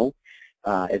to know.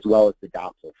 as well as the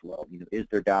Doppler flow. Is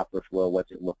there Doppler flow?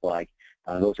 What's it look like?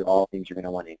 Those are all things you're going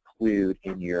to want to include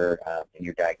in your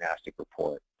diagnostic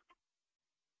report.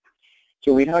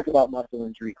 So we talk about muscle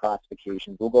injury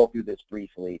classifications. We'll go through this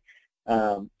briefly,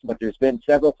 but there's been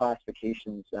several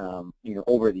classifications,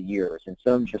 over the years, and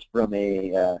some just from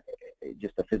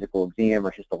just a physical exam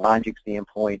or histologic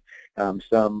standpoint,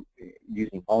 some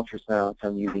using ultrasound,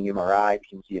 some using MRI.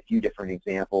 You can see a few different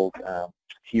examples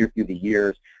here through the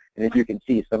years. And as you can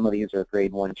see, some of these are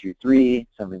grade 1, 2, 3,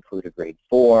 some include a grade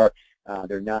 4.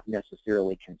 They're not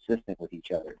necessarily consistent with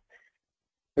each other.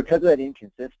 Because of that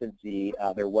inconsistency,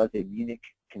 there was a Munich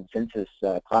consensus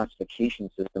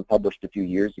classification system published a few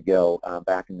years ago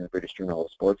back in the British Journal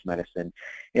of Sports Medicine.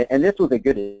 And this was a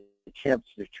good attempt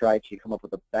to try to come up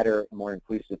with a better, more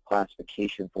inclusive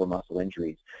classification for muscle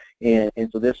injuries. And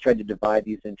so this tried to divide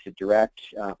these into direct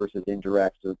versus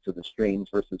indirect, so the strains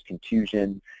versus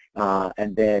contusion,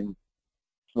 and then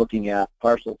looking at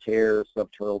partial tears,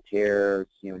 subtotal tears,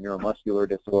 neuromuscular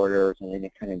disorders, and then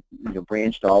it kind of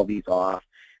branched all these off.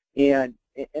 And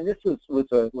this was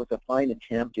a fine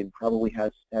attempt and probably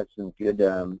has some good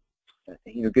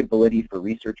good validity for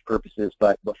research purposes,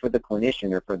 but for the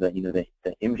clinician or for the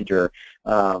the imager,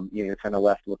 you're kind of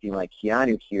left looking like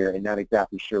Keanu here and not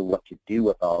exactly sure what to do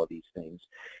with all of these things.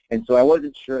 And so I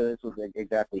wasn't sure this was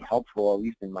exactly helpful, at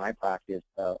least in my practice,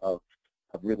 of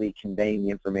really conveying the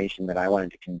information that I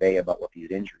wanted to convey about what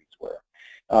these injuries were.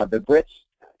 The Brits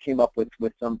came up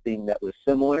with something that was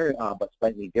similar but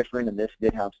slightly different, and this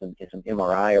did have some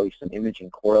MRI, or at least some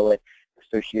imaging correlate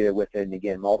associated with it, and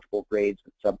again, multiple grades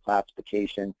with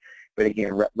subclassification, but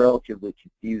again, relatively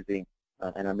confusing,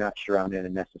 and I'm not sure I'm going to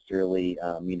necessarily,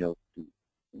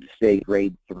 say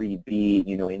grade 3B,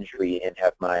 injury and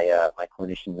have my my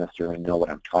clinicians necessarily know what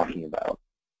I'm talking about.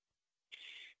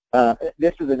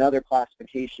 This is another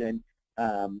classification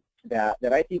that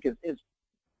I think is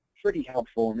pretty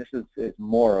helpful, and this is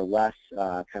more or less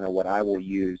kind of what I will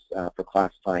use for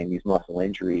classifying these muscle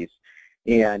injuries.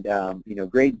 And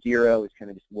grade 0 is kind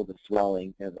of just a little bit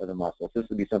swelling of the muscles. This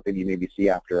would be something you maybe see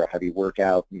after a heavy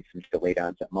workout, some delayed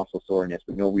onset muscle soreness,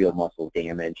 but no real muscle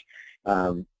damage.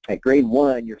 At grade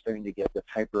 1, you're starting to get this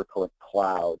hyperechoic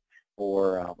cloud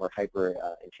or hyper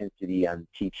intensity on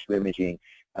T2 imaging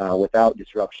without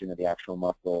disruption of the actual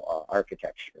muscle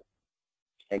architecture.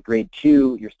 At grade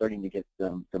 2, you're starting to get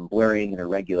some blurring and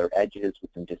irregular edges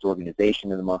with some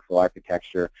disorganization in the muscle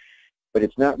architecture, but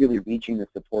it's not really reaching the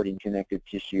supporting connective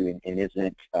tissue and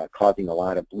isn't causing a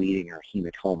lot of bleeding or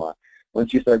hematoma.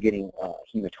 Once you start getting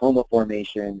hematoma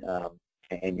formation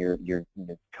and you're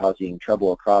causing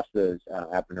trouble across those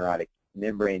aponeurotic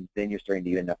membranes, then you're starting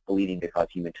to end up bleeding to cause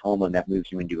hematoma, and that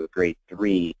moves you into a grade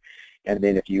 3. And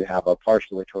then if you have a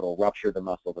partial or total rupture of the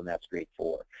muscle, then that's grade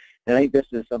 4. And I think this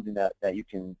is something that you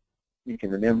can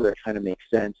remember. It kind of makes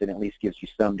sense and at least gives you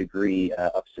some degree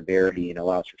of severity and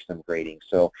allows for some grading.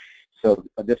 So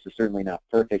this is certainly not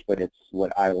perfect, but it's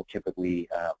what I will typically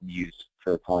use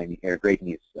for calling or grading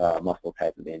these muscle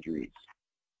type of injuries.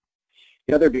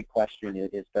 The other big question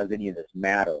is does any of this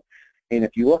matter? And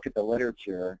if you look at the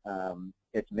literature,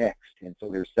 it's mixed. And so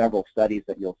there's several studies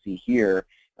that you'll see here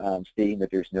stating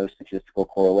that there's no statistical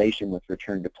correlation with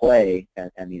return to play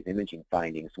and these imaging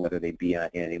findings, whether they be in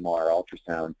MR or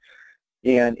ultrasound.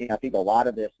 And I think a lot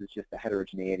of this is just the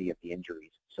heterogeneity of the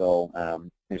injuries. So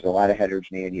there's a lot of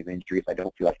heterogeneity of injuries. I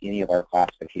don't feel like any of our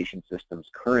classification systems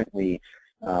currently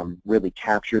really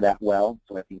capture that well.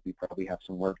 So I think we probably have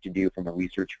some work to do from a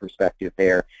research perspective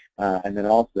there. And then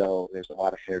also there's a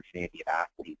lot of heterogeneity of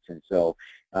athletes. And so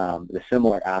the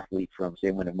similar athlete from, say,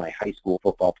 one of my high school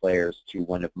football players to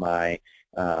one of my,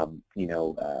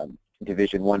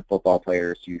 Division I football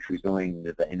players who's going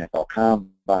to the NFL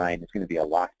Combine is going to be a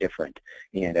lot different.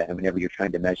 And whenever you're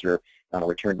trying to measure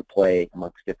return to play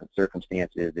amongst different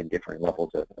circumstances and different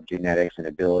levels of genetics and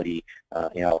ability,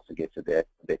 it also gets a bit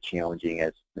challenging,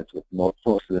 as that's with most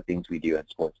of the things we do in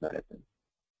sports medicine.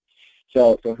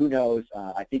 So who knows?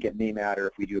 I think it may matter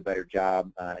if we do a better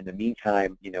job. In the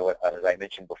meantime, as I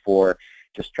mentioned before,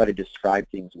 just try to describe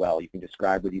things well. You can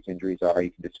describe where these injuries are. You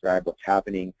can describe what's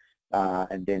happening.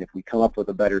 And then if we come up with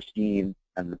a better scheme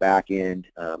on the back end,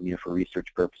 for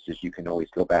research purposes, you can always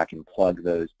go back and plug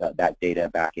that data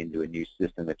back into a new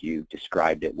system if you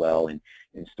described it well and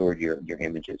stored your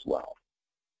images well.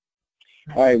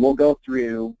 All right, we'll go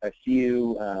through a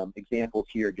few examples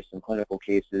here, just some clinical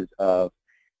cases of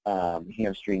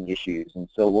hamstring issues. And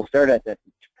so we'll start at the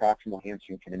proximal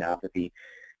hamstring tendinopathy.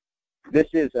 This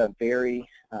is a very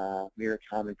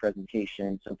common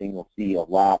presentation, something we'll see a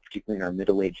lot, particularly in our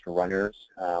middle-aged runners.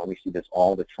 We see this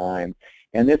all the time.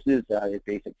 And this is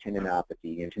basic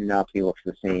tendinopathy. And tendinopathy looks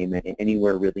the same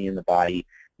anywhere really in the body.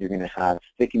 You're going to have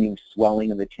thickening,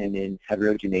 swelling of the tendon,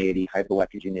 heterogeneity,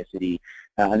 hypoechogenicity,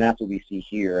 and that's what we see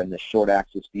here in the short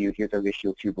axis view. Here's our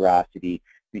ischial tuberosity.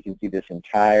 We can see this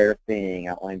entire thing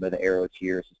outlined by the arrows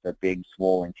here. This is our big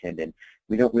swollen tendon.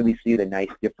 We don't really see the nice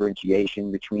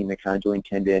differentiation between the conjoint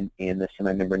tendon and the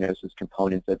semimembranosus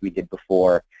components as we did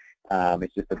before.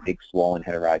 It's just a big swollen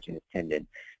heterogeneous tendon.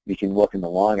 We can look in the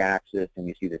long axis and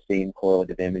we see the same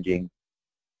correlative imaging.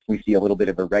 We see a little bit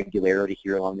of irregularity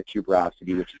here along the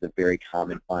tuberosity, which is a very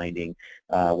common finding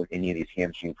with any of these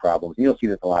hamstring problems. And you'll see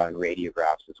this a lot on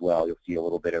radiographs as well. You'll see a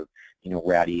little bit of,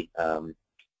 ratty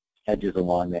edges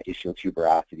along that ischial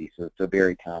tuberosity, so it's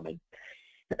very common.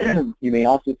 You may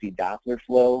also see Doppler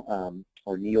flow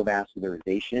or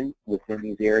neovascularization within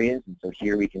these areas, and so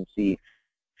here we can see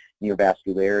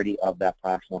neovascularity of that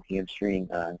proximal hamstring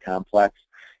complex.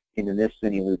 And in this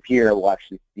cine loop here, we'll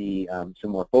actually see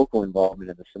some more focal involvement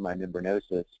of the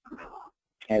semimembranosus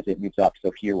as it moves up.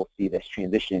 So here we'll see this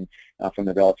transition from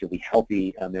the relatively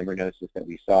healthy membranosus that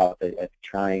we saw at the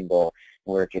triangle,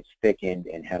 where it gets thickened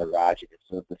and heterogeneous.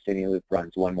 So if the cine loop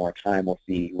runs one more time, we'll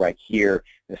see right here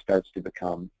it starts to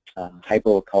become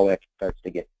hypoechoic, starts to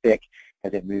get thick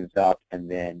as it moves up, and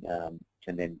then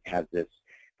has this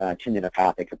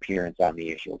tendinopathic appearance on the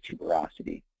ischial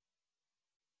tuberosity.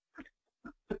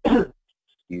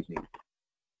 Excuse me.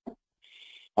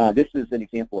 This is an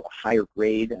example of a higher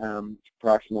grade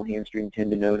proximal hamstring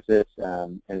tendinosis,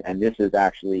 and this is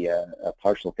actually a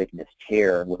partial thickness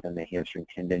tear within the hamstring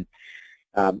tendon.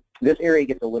 This area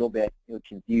gets a little bit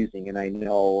confusing, and I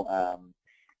know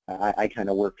I kind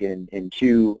of work in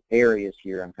two areas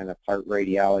here. I'm kind of part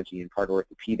radiology and part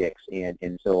orthopedics,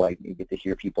 and so I get to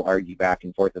hear people argue back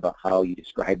and forth about how you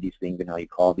describe these things and how you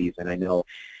call these, and I know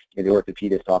the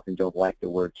orthopedists often don't like the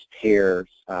words tears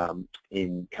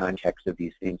in context of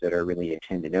these things that are really a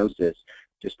tendinosis,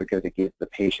 just because it gives the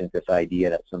patient this idea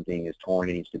that something is torn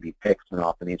and needs to be fixed, and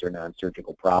often these are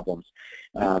non-surgical problems.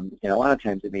 And a lot of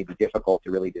times it may be difficult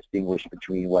to really distinguish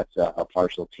between what's a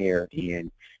partial tear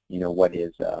and what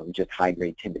is just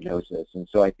high-grade tendinosis. And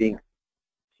so I think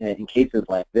in cases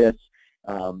like this,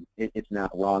 it's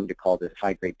not wrong to call this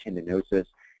high-grade tendinosis.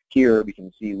 Here we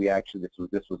can see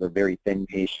this was a very thin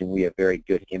patient. We have very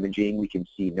good imaging. We can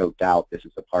see, no doubt, this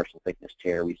is a partial thickness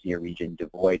tear. We see a region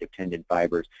devoid of tendon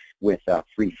fibers with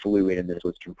free fluid, and this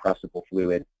was compressible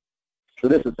fluid. So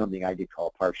this is something I did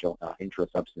call partial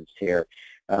intrasubstance tear,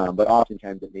 but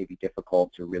oftentimes it may be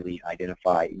difficult to really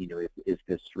identify, is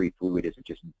this free fluid, is it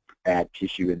just bad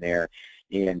tissue in there?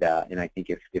 And I think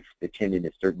if the tendon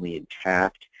is certainly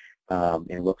intact,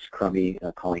 and looks crummy,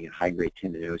 calling it high-grade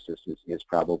tendinosis is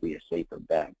probably a safer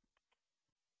bet.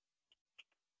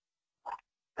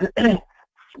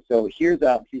 So here's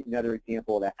another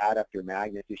example of the adductor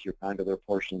magnus ischicondylar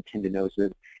portion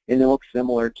tendinosis, and it looks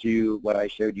similar to what I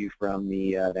showed you from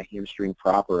the hamstring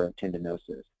proper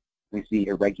tendinosis. We see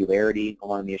irregularity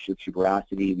along the ischial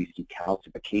tuberosity. We see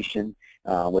calcification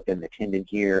within the tendon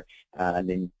here,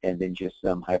 and then just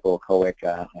some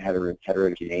hypoechoic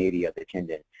heterogeneity of the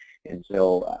tendon. And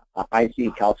so I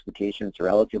see calcifications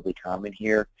relatively common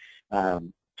here.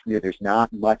 There's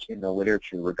not much in the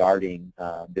literature regarding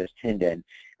this tendon.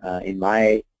 In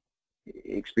my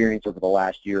experience over the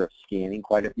last year of scanning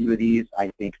quite a few of these,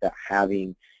 I think that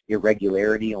having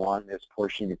irregularity along this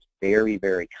portion is very,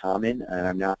 very common, and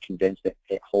I'm not convinced that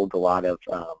it holds a lot of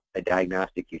a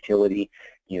diagnostic utility.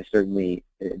 Certainly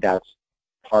that's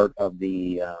part of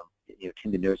the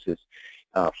tendinosis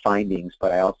findings,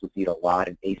 but I also see it a lot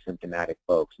in asymptomatic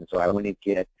folks, and so I wouldn't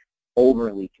get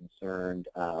overly concerned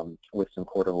with some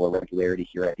cortical irregularity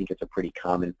here. I think it's a pretty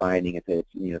common finding.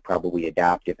 It's probably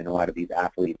adaptive in a lot of these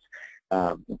athletes,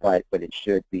 but it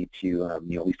should lead to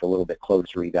at least a little bit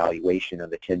closer evaluation of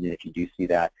the tendon if you do see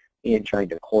that, and trying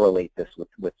to correlate this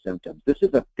with symptoms. This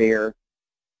is a fair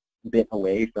bit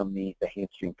away from the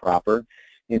hamstring proper.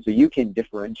 And so you can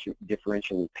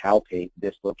differentially palpate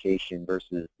this location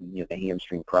versus the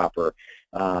hamstring proper,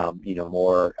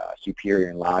 more superior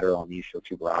and lateral on the ischial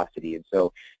tuberosity. And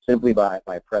so simply by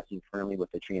pressing firmly with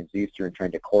the transducer and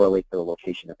trying to correlate the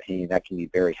location of pain, that can be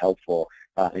very helpful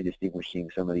in distinguishing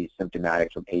some of these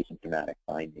symptomatic from asymptomatic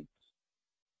findings.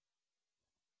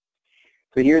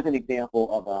 So here's an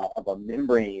example of a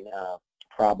membrane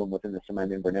problem within the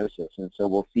semimembranosus. And so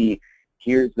we'll see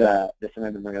here's the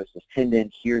semimembranosus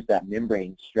tendon, here's that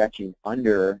membrane stretching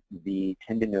under the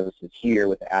tendinosus here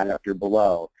with the adductor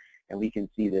below. and we can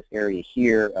see this area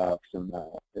here of some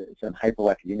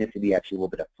hypoechogenicity, actually a little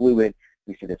bit of fluid.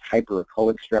 We see this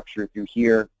hyperechoic structure through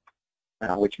here,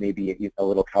 which may be a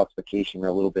little calcification or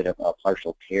a little bit of a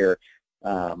partial tear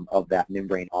of that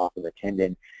membrane off of the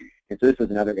tendon. And so this is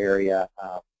another area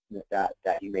that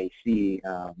you may see,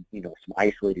 some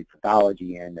isolated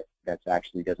pathology, and that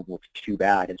actually doesn't look too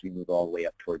bad as we move all the way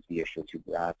up towards the ischial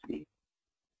tuberosity.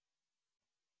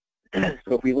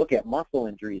 So if we look at muscle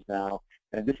injuries now,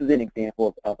 and this is an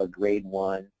example of a grade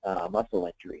 1 muscle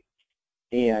injury,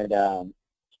 and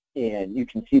you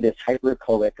can see this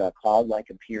hyperechoic cloud-like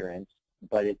appearance,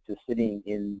 but it's just sitting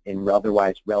in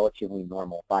otherwise relatively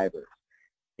normal fibers.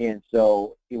 And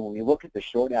so when we look at the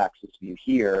short axis view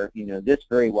here, this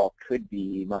very well could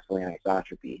be muscle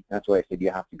anisotropy. That's why I said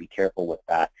you have to be careful with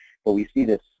that. But we see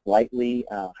this slightly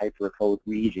hyperechoic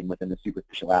region within the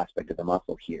superficial aspect of the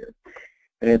muscle here.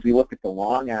 And as we look at the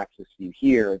long axis view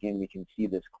here, again, we can see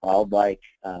this cloud-like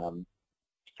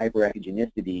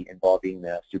hyperechogenicity involving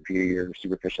the superior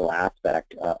superficial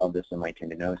aspect of the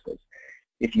semitendinosus.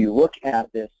 If you look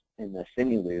at this in the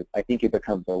semi-loop, I think it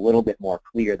becomes a little bit more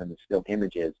clear than the still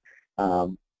images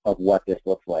of what this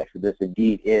looks like. So this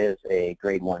indeed is a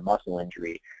grade 1 muscle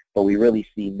injury, but we really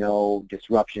see no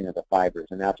disruption of the fibers,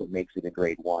 and that's what makes it a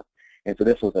grade 1. And so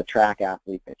this was a track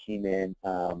athlete that came in,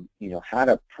 had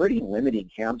a pretty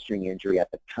limiting hamstring injury at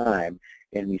the time,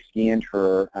 and we scanned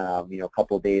her, a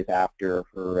couple of days after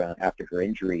her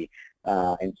injury,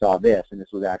 and saw this, and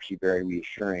this was actually very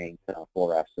reassuring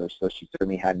for us. So she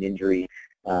certainly had an injury.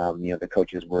 The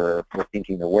coaches were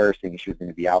thinking the worst, thinking she was going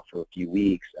to be out for a few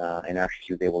weeks, and actually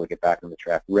she was able to get back on the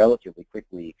track relatively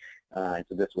quickly, and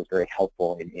so this was very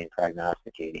helpful in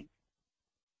prognosticating.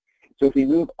 So if we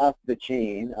move up the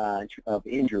chain of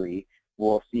injury,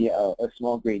 we'll see a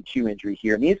small grade 2 injury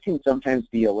here, and these can sometimes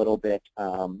be a little bit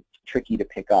tricky to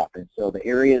pick up, and so the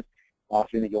areas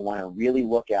often that you'll want to really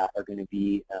look at are going to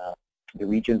be the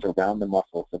regions around the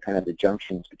muscle, so kind of the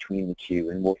junctions between the two.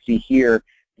 And we'll see here,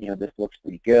 this looks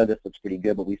pretty good, this looks pretty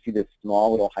good, but we see this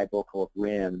small little hypoechoic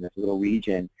rim, this little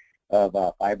region of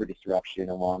fiber disruption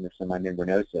along the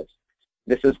semimembranosus.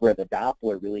 This is where the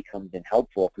Doppler really comes in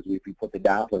helpful, because if we put the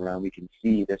Doppler on, we can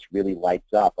see this really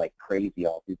lights up like crazy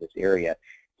all through this area.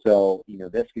 So,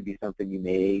 this could be something you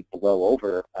may blow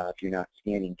over if you're not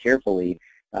scanning carefully,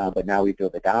 but now we throw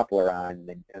the Doppler on,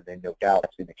 and then no doubt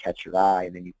it's going to catch your eye,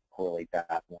 and then you correlate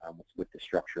that with the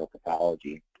structural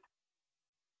pathology.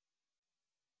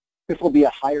 This will be a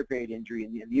higher grade injury,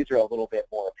 and these are a little bit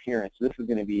more apparent. So this is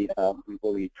going to be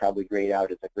what we probably grade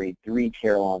out as a grade 3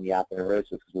 tear along the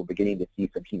aponeurosis, because we're beginning to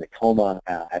see some hematoma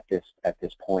at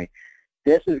this point.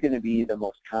 This is going to be the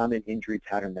most common injury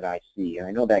pattern that I see, and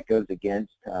I know that goes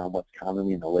against what's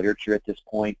commonly in the literature at this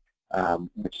point,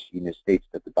 which states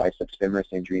that the biceps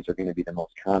femoris injuries are going to be the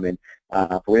most common.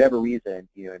 For whatever reason,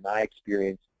 in my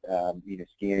experience,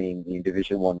 scanning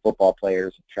Division I football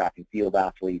players, track and field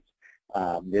athletes,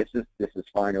 this is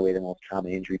far and away the most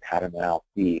common injury pattern that I'll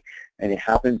see, and it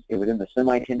happens within the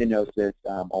semitendinosus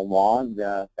along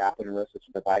the aponeurosis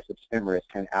of the biceps femoris,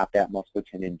 kind of at that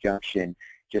muscle-tendon junction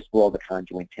just below the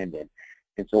conjoint tendon.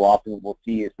 And so often what we'll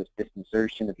see is this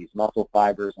disinsertion of these muscle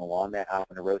fibers along that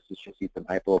aponeurosis. You'll see some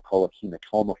hypoechoic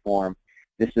hematoma form.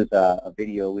 This is a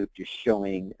video loop just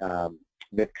showing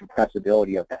the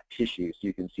compressibility of that tissue, so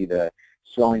you can see the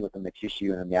swelling within the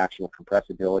tissue and then the actual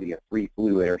compressibility of free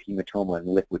fluid or hematoma in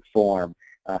liquid form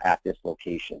at this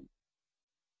location.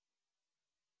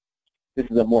 This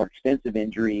is a more extensive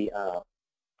injury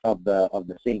of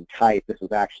the same type. This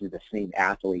was actually the same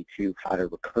athlete who had a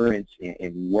recurrence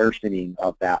and worsening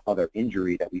of that other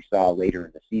injury that we saw later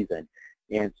in the season.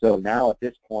 And so now at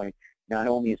this point, not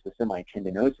only is the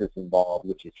semitendinosus involved,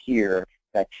 which is here,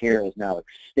 that tear is now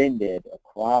extended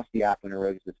across the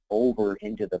aponeurosis over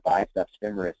into the biceps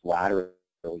femoris laterally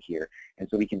here. And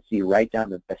so we can see right down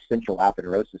the central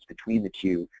aponeurosis between the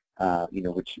two,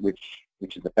 which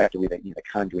is effectively the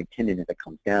conjoint tendon as it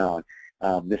comes down.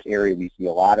 This area we see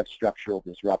a lot of structural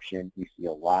disruption. We see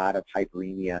a lot of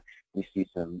hyperemia. We see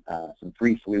some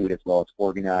free fluid as well as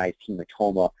organized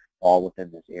hematoma all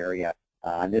within this area.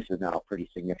 And this is now a pretty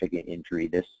significant injury.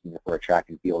 This, for a track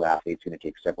and field athlete, it's going to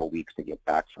take several weeks to get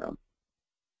back from.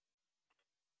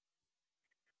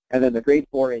 And then the grade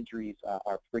 4 injuries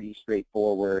are pretty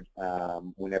straightforward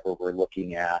whenever we're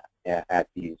looking at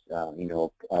these,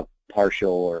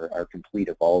 partial or complete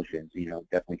avulsions.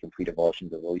 Definitely complete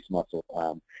avulsions of the least muscle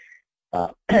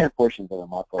portions of the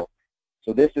muscle.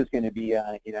 So this is going to be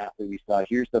an athlete we saw.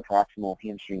 Here's the proximal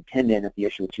hamstring tendon at the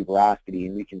ischial tuberosity,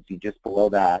 and we can see just below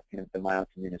that, at the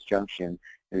myoclonus junction,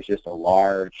 there's just a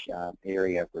large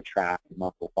area of retracted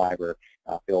muscle fiber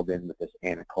filled in with this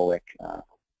anechoic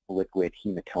liquid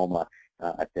hematoma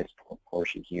at this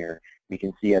portion here. We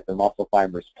can see as the muscle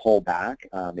fibers pull back,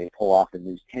 they pull off and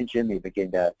lose tension, they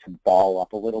begin to ball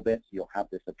up a little bit, so you'll have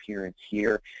this appearance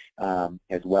here,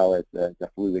 as well as the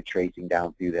fluid tracing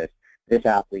down through this. This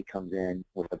athlete comes in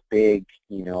with a big,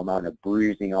 amount of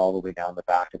bruising all the way down the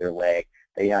back of their leg.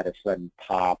 They had a sudden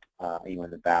pop, in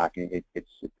the back, and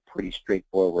it's a pretty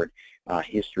straightforward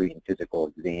history and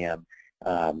physical exam.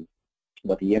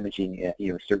 But the imaging,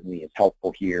 certainly is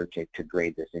helpful here to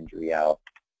grade this injury out.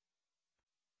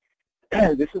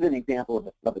 This is an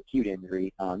example of acute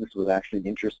injury. This was actually an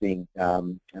interesting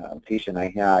patient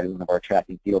I had, one of our track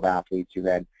and field athletes who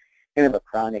had kind of a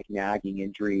chronic nagging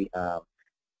injury.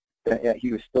 That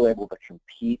he was still able to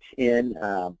compete in,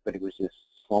 but it was just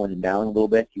slowing him down a little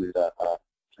bit. He was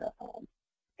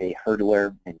a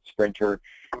hurdler and sprinter,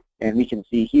 and we can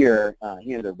see here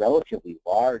he has a relatively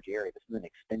large area. This is an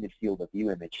extended field of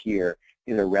view image here.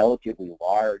 He has a relatively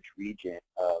large region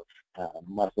of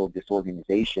muscle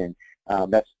disorganization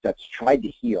that's tried to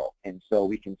heal, and so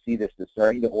we can see this is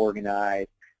starting to organize.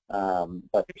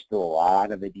 But there's still a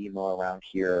lot of edema around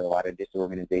here, a lot of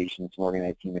disorganization, some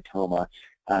organized hematoma.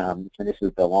 And this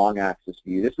is the long axis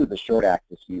view. This is the short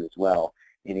axis view as well.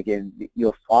 And again,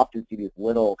 you'll often see these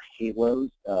little halos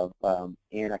of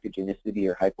anacogenicity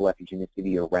or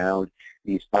hypoepigenicity around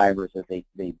these fibers as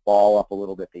they ball up a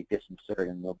little bit, they disinsert,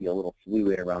 and there'll be a little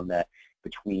fluid around that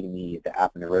between the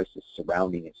aponeurosis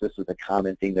surrounding it. So this is a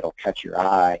common thing that'll catch your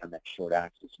eye on that short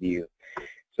axis view.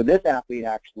 So this athlete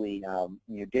actually,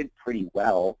 did pretty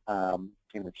well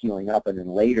and was healing up, and then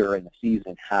later in the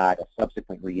season had a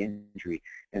subsequent re-injury.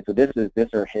 And so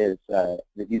these are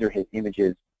his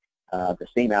images. The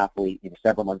same athlete,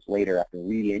 several months later after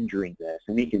re-injuring this,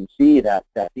 and we can see that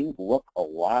things look a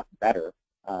lot better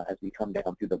as we come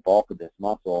down through the bulk of this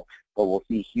muscle. But we'll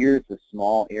see here's the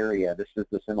small area. This is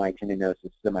the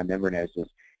semitendinosus, semimembranosus.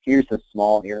 Here's the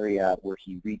small area where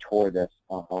he retore this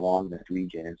along this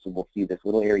region, and so we'll see this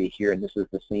little area here, and this is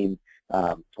the same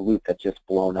loop that's just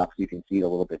blown up, so you can see it a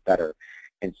little bit better.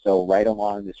 And so right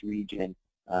along this region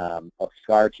of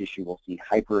scar tissue, we'll see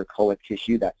hyperechoic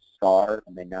tissue, that's scar,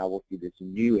 and then now we'll see this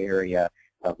new area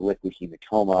of liquid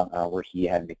hematoma where he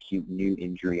had an acute new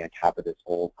injury on top of this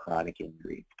old chronic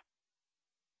injury.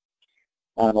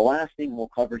 The last thing we'll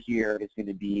cover here is going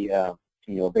to be a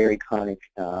very chronic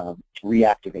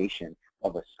reactivation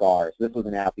of a scar. So this was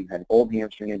an athlete who had an old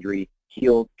hamstring injury,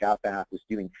 healed, got back, was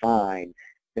doing fine.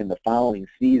 Then the following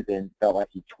season felt like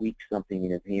he tweaked something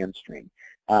in his hamstring.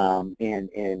 And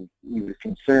he was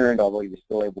concerned, although he was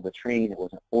still able to train, it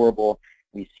wasn't horrible.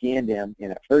 We scanned him,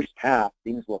 and at first pass,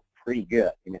 things looked pretty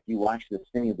good. And if you watch the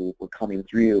stimuli loop, we're coming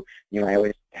through, I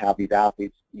always have these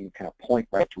athletes, kind of point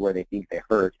right to where they think they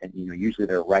hurt, and usually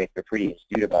they're right. They're pretty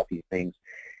astute about these things.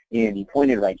 And he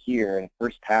pointed right here, and at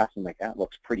first pass, I'm like, that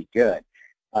looks pretty good.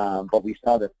 But we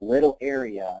saw this little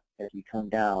area as we come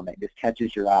down that just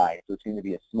catches your eye. So it's going to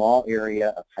be a small area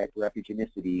of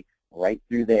hyperepigenicity right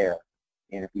through there.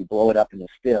 And if we blow it up in the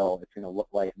still, it's going to look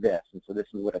like this. And so this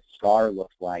is what a scar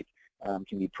looks like.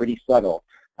 Can be pretty subtle.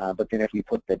 But then if we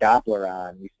put the Doppler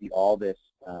on, we see all this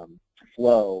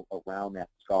flow around that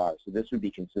scar. So this would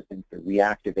be consistent with the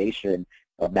reactivation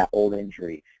of that old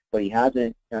injury. But he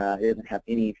doesn't have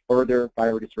any further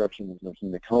fiber disruption. There's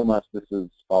no hematoma. So this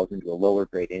falls into a lower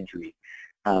grade injury.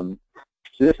 So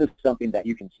this is something that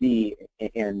you can see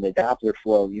in the Doppler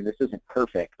flow. This isn't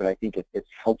perfect, but I think it's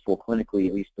helpful clinically,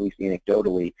 at least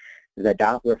anecdotally. That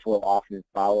Doppler flow often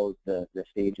follows the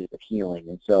stages of healing.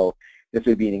 And so this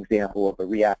would be an example of a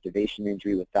reactivation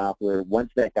injury with Doppler.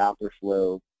 Once that Doppler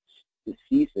flow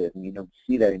ceases and you don't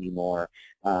see that anymore,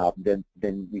 then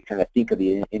we kind of think of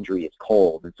the injury as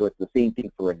cold. And so it's the same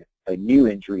thing for a new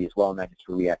injury as well, not just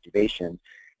for reactivation.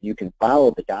 You can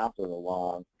follow the Doppler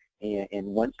along, and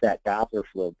once that Doppler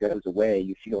flow goes away,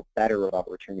 you feel better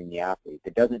about returning the athlete.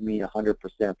 It doesn't mean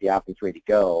 100% the athlete's ready to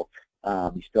go.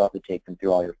 You still have to take them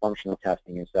through all your functional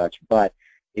testing and such. But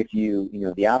if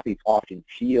the athletes often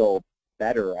feel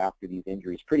better after these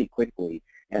injuries pretty quickly,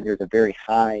 and there's a very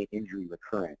high injury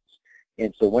recurrence.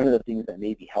 And so one of the things that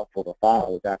may be helpful to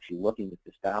follow is actually looking at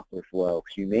this Doppler flow,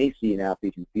 because you may see an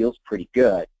athlete who feels pretty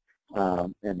good,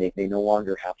 and they no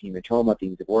longer have hematoma,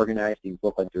 things have organized, things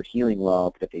look like they're healing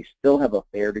well, but if they still have a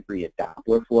fair degree of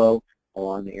Doppler flow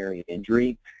along the area of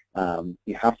injury,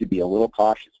 you have to be a little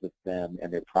cautious with them,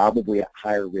 and they're probably at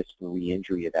higher risk for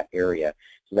re-injury of that area.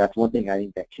 So that's one thing I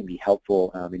think that can be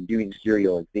helpful in doing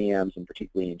serial exams, and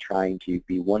particularly in trying to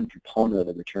be one component of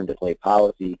the return to play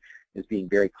policy, is being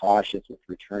very cautious with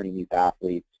returning these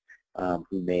athletes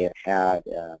who may have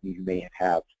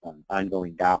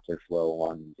ongoing Doppler flow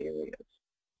along these areas.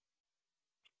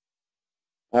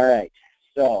 All right,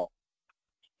 so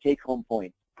take-home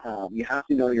points. You have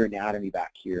to know your anatomy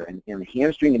back here, and the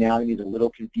hamstring anatomy is a little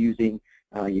confusing.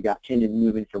 You got tendon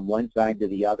moving from one side to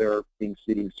the other, things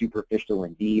sitting superficial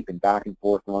and deep and back and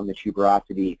forth along the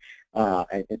tuberosity,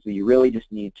 and so you really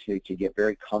just need to get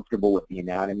very comfortable with the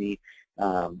anatomy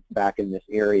back in this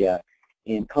area,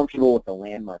 and comfortable with the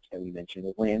landmarks that we mentioned.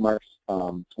 The landmarks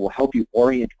will help you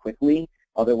orient quickly.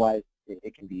 Otherwise,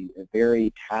 it can be a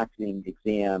very taxing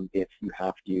exam if you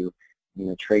have to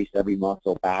trace every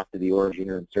muscle back to the origin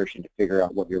or insertion to figure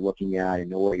out what you're looking at and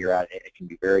know where you're at. It can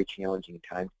be very challenging and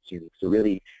time-consuming. So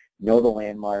really know the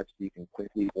landmarks so you can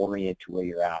quickly orient to where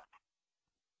you're at.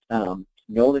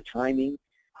 Know the timing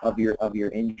of your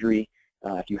injury.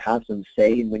 If you have some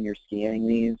say in when you're scanning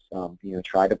these,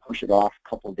 try to push it off a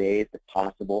couple days if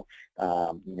possible.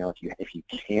 If you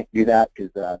can't do that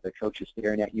because the coach is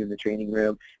staring at you in the training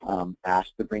room,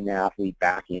 ask to bring the athlete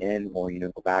back in, or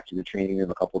go back to the training room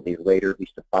a couple days later, at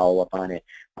least to follow up on it,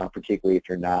 particularly if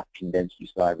you're not convinced you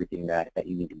saw everything that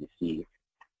you needed to see.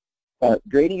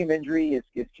 Grading of injury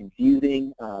is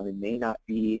confusing. It may not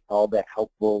be all that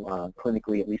helpful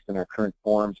clinically, at least in our current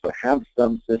forms, but have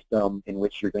some system in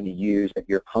which you're going to use that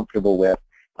you're comfortable with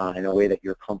in a way that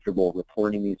you're comfortable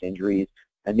reporting these injuries,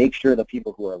 and make sure the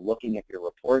people who are looking at your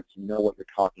reports know what you're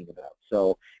talking about.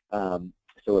 So,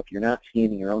 so if you're not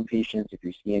scanning your own patients, if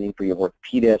you're scanning for your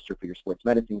orthopedists or for your sports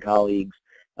medicine colleagues,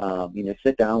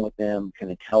 sit down with them,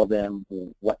 kind of tell them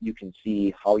what you can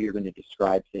see, how you're going to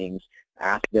describe things,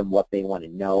 ask them what they want to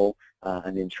know,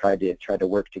 and then try to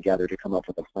work together to come up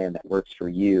with a plan that works for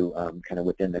you, kind of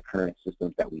within the current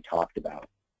systems that we talked about.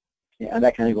 Yeah, and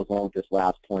that kind of goes along with this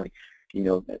last point.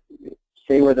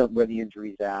 Say where the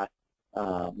injury's at,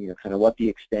 kind of what the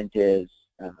extent is.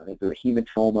 Is there a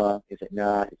hematoma? Is it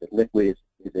not? Is it liquid?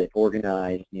 Is it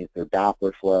organized? Is there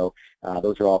Doppler flow?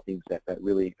 Those are all things that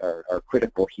really are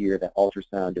critical here that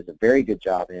ultrasound does a very good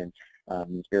job in.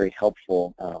 It's very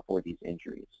helpful for these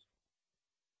injuries.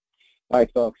 All right,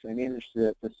 folks, I managed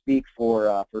to speak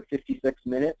for 56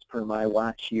 minutes per my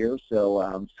watch here,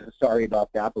 so sorry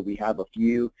about that, but we have a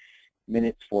few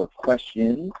minutes for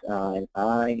questions, and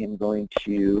I am going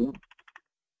to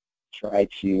try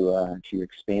to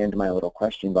expand my little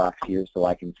question box here so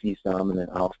I can see some, and then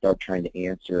I'll start trying to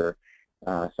answer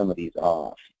some of these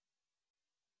off.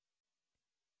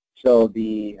 So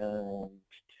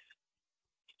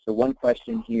so one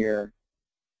question here: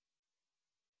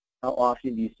 how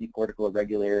often do you see cortical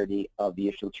irregularity of the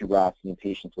ischial tuberosity in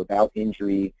patients without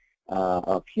injury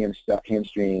of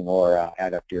hamstring or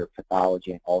adductor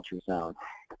pathology and ultrasound?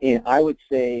 And I would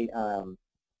say,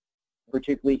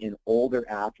 particularly in older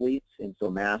athletes, and so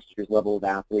master's level of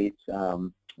athletes,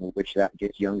 which that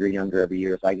gets younger and younger every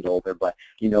year as I get older, but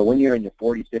when you're in the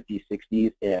 40s, 50s,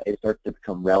 60s, it starts to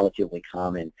become relatively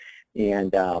common.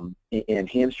 And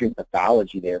hamstring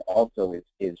pathology there also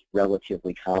is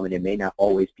relatively common. It may not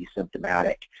always be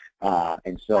symptomatic.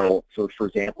 And so for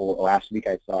example, last week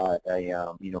I saw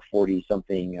a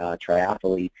 40-something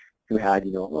triathlete who had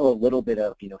a little bit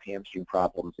of hamstring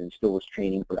problems and still was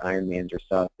training for Ironmans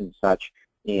and such,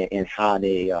 and had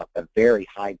a very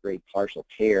high-grade partial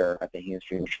tear at the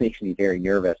hamstring, which makes me very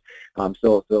nervous.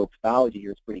 So pathology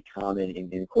here is pretty common,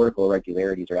 and cortical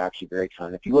irregularities are actually very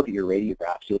common. If you look at your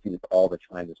radiographs, you'll see this all the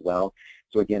time as well.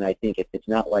 So again, I think it's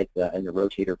not like in the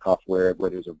rotator cuff where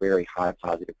there's a very high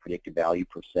positive predictive value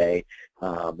per se,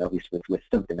 at least with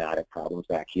symptomatic problems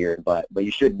back here. But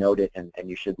you should note it, and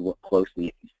you should look closely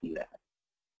if you see that.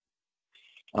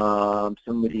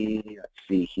 Somebody, let's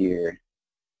see here.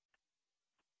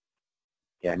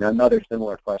 Yeah, and another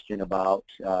similar question about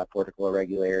cortical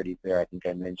irregularities there, I think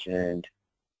I mentioned.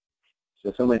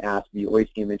 So someone asked, do you always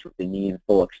image with the knee in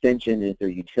full extension? Is there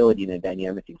utility in a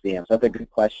dynamic exam? So that's a good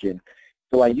question.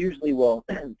 So I usually will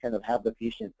kind of have the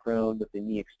patient prone with the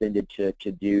knee extended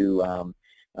to do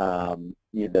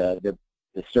the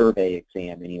survey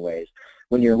exam anyways.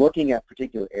 When you're looking at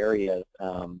particular areas,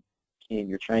 and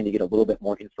you're trying to get a little bit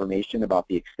more information about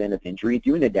the extent of injury,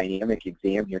 doing a dynamic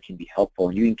exam here can be helpful.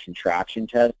 And doing contraction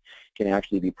tests can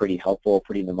actually be pretty helpful,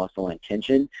 putting the muscle on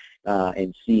tension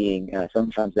and seeing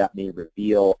sometimes that may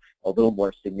reveal a little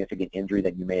more significant injury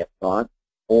than you may have thought.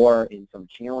 or in some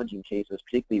challenging cases,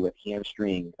 particularly with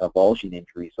hamstring avulsion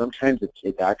injuries, sometimes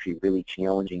it's actually really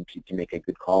challenging to make a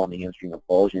good call on the hamstring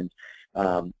avulsions,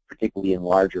 particularly in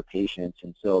larger patients.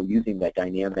 And so using that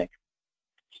dynamic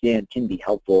stand can be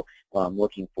helpful,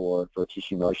 looking for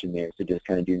tissue motion there, so just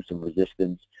kind of doing some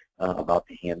resistance about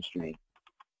the hamstring.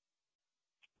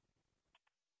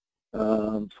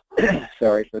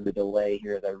 Sorry for the delay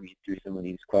here as I read through some of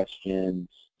these questions.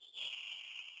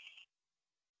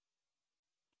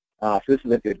 So this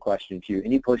is a good question too.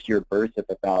 Any posterior bursa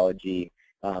pathology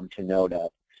to note of?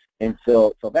 And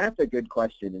so that's a good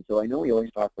question. And so I know we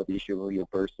always talk about the ischicondylar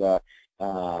bursa,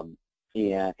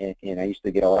 and I used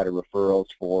to get a lot of referrals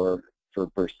for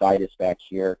bursitis back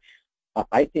here.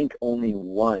 I think only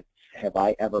once have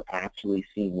I ever actually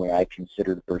seen where I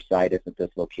considered bursitis at this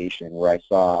location, where I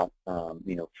saw,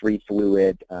 you know, free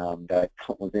fluid that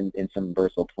was in some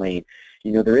bursal plane.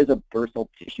 You know, there is a bursal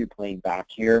tissue plane back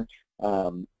here.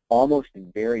 Almost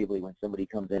invariably when somebody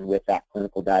comes in with that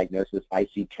clinical diagnosis, I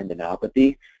see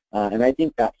tendinopathy. And I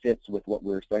think that fits with what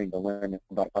we're starting to learn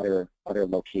about other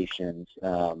locations.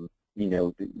 You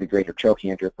know, the greater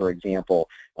trochanter, for example,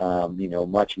 you know,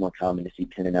 much more common to see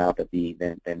tendinopathy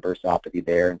than bursopathy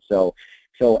there. And so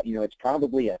you know, it's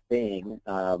probably a thing,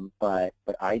 but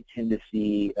I tend to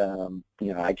see, you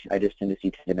know, I just tend to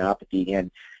see tendinopathy,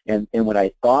 and what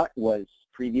I thought was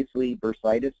previously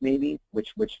bursitis maybe,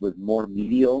 which was more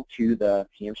medial to the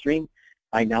hamstring,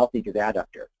 I now think is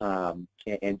adductor.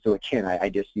 And so again, I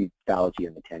just see pathology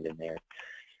in the tendon there.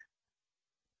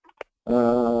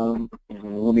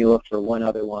 Let me look for one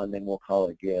other one, then we'll call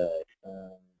it good.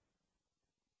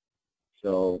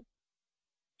 So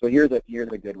here's a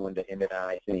good one to end it on.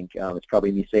 I think it's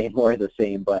probably me saying more of the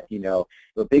same, but you know,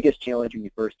 the biggest challenge when you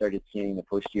first started seeing the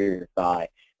posterior thigh,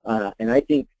 and I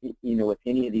think, you know, with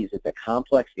any of these, it's a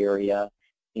complex area,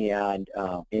 and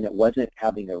it wasn't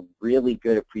having a really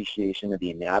good appreciation of the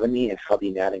anatomy and how the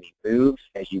anatomy moves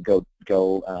as you go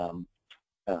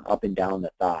up and down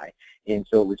the thigh. And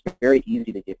so it was very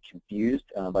easy to get confused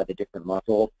by the different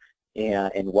muscles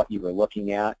and what you were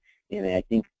looking at. And I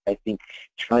think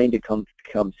trying to come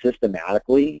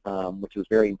systematically, which was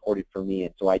very important for me.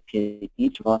 And so I take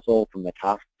each muscle from the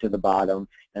top to the bottom,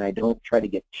 and I don't try to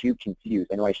get too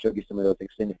confused. I know I showed you some of those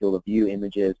extended field of view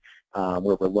images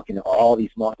where we're looking at all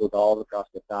these muscles all across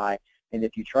the thigh. And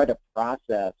if you try to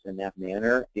process in that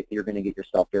manner, you're going to get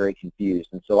yourself very confused.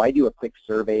 And so I do a quick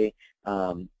survey,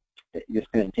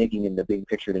 just kind of taking in the big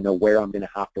picture to know where I'm going to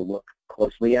have to look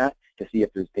closely at to see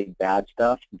if there's big bad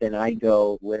stuff. Then I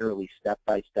go literally step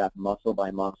by step, muscle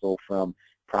by muscle, from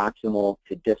proximal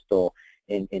to distal,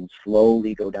 and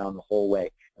slowly go down the whole way.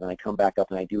 And I come back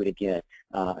up and I do it again.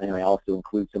 And I also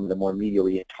include some of the more medial,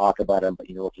 we talk about them, but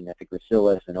you know, looking at the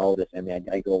gracilis and all this. I mean,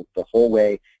 I go the whole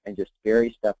way and just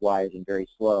very stepwise and very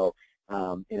slow.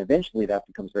 And eventually that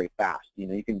becomes very fast. You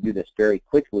know, you can do this very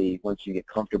quickly once you get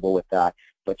comfortable with that,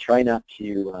 but try not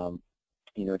to,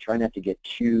 you know, try not to get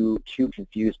too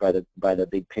confused by the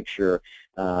big picture,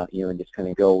 you know, and just kind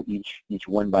of go each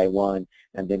one by one,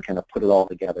 and then kind of put it all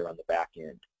together on the back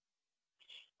end.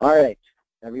 All right,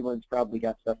 everyone's probably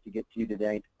got stuff to get to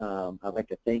today. I'd like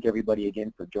to thank everybody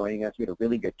again for joining us. We had a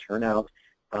really good turnout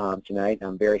tonight.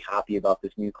 I'm very happy about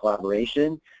this new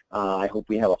collaboration. I hope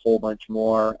we have a whole bunch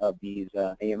more of these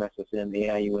AMSSM,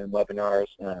 AIUM webinars.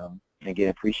 Again,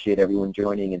 appreciate everyone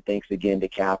joining, and thanks again to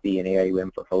Kathy and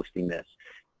AIUM for hosting this.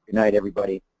 Good night,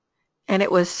 everybody. And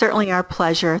it was certainly our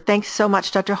pleasure. Thanks so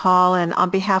much, Dr. Hall. And on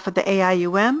behalf of the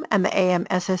AIUM and the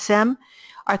AMSSM,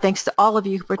 our thanks to all of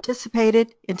you who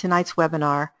participated in tonight's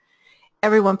webinar.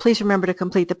 Everyone, please remember to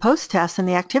complete the post-test and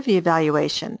the activity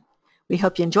evaluation. We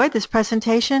hope you enjoyed this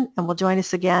presentation and will join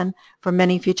us again for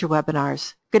many future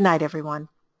webinars. Good night, everyone.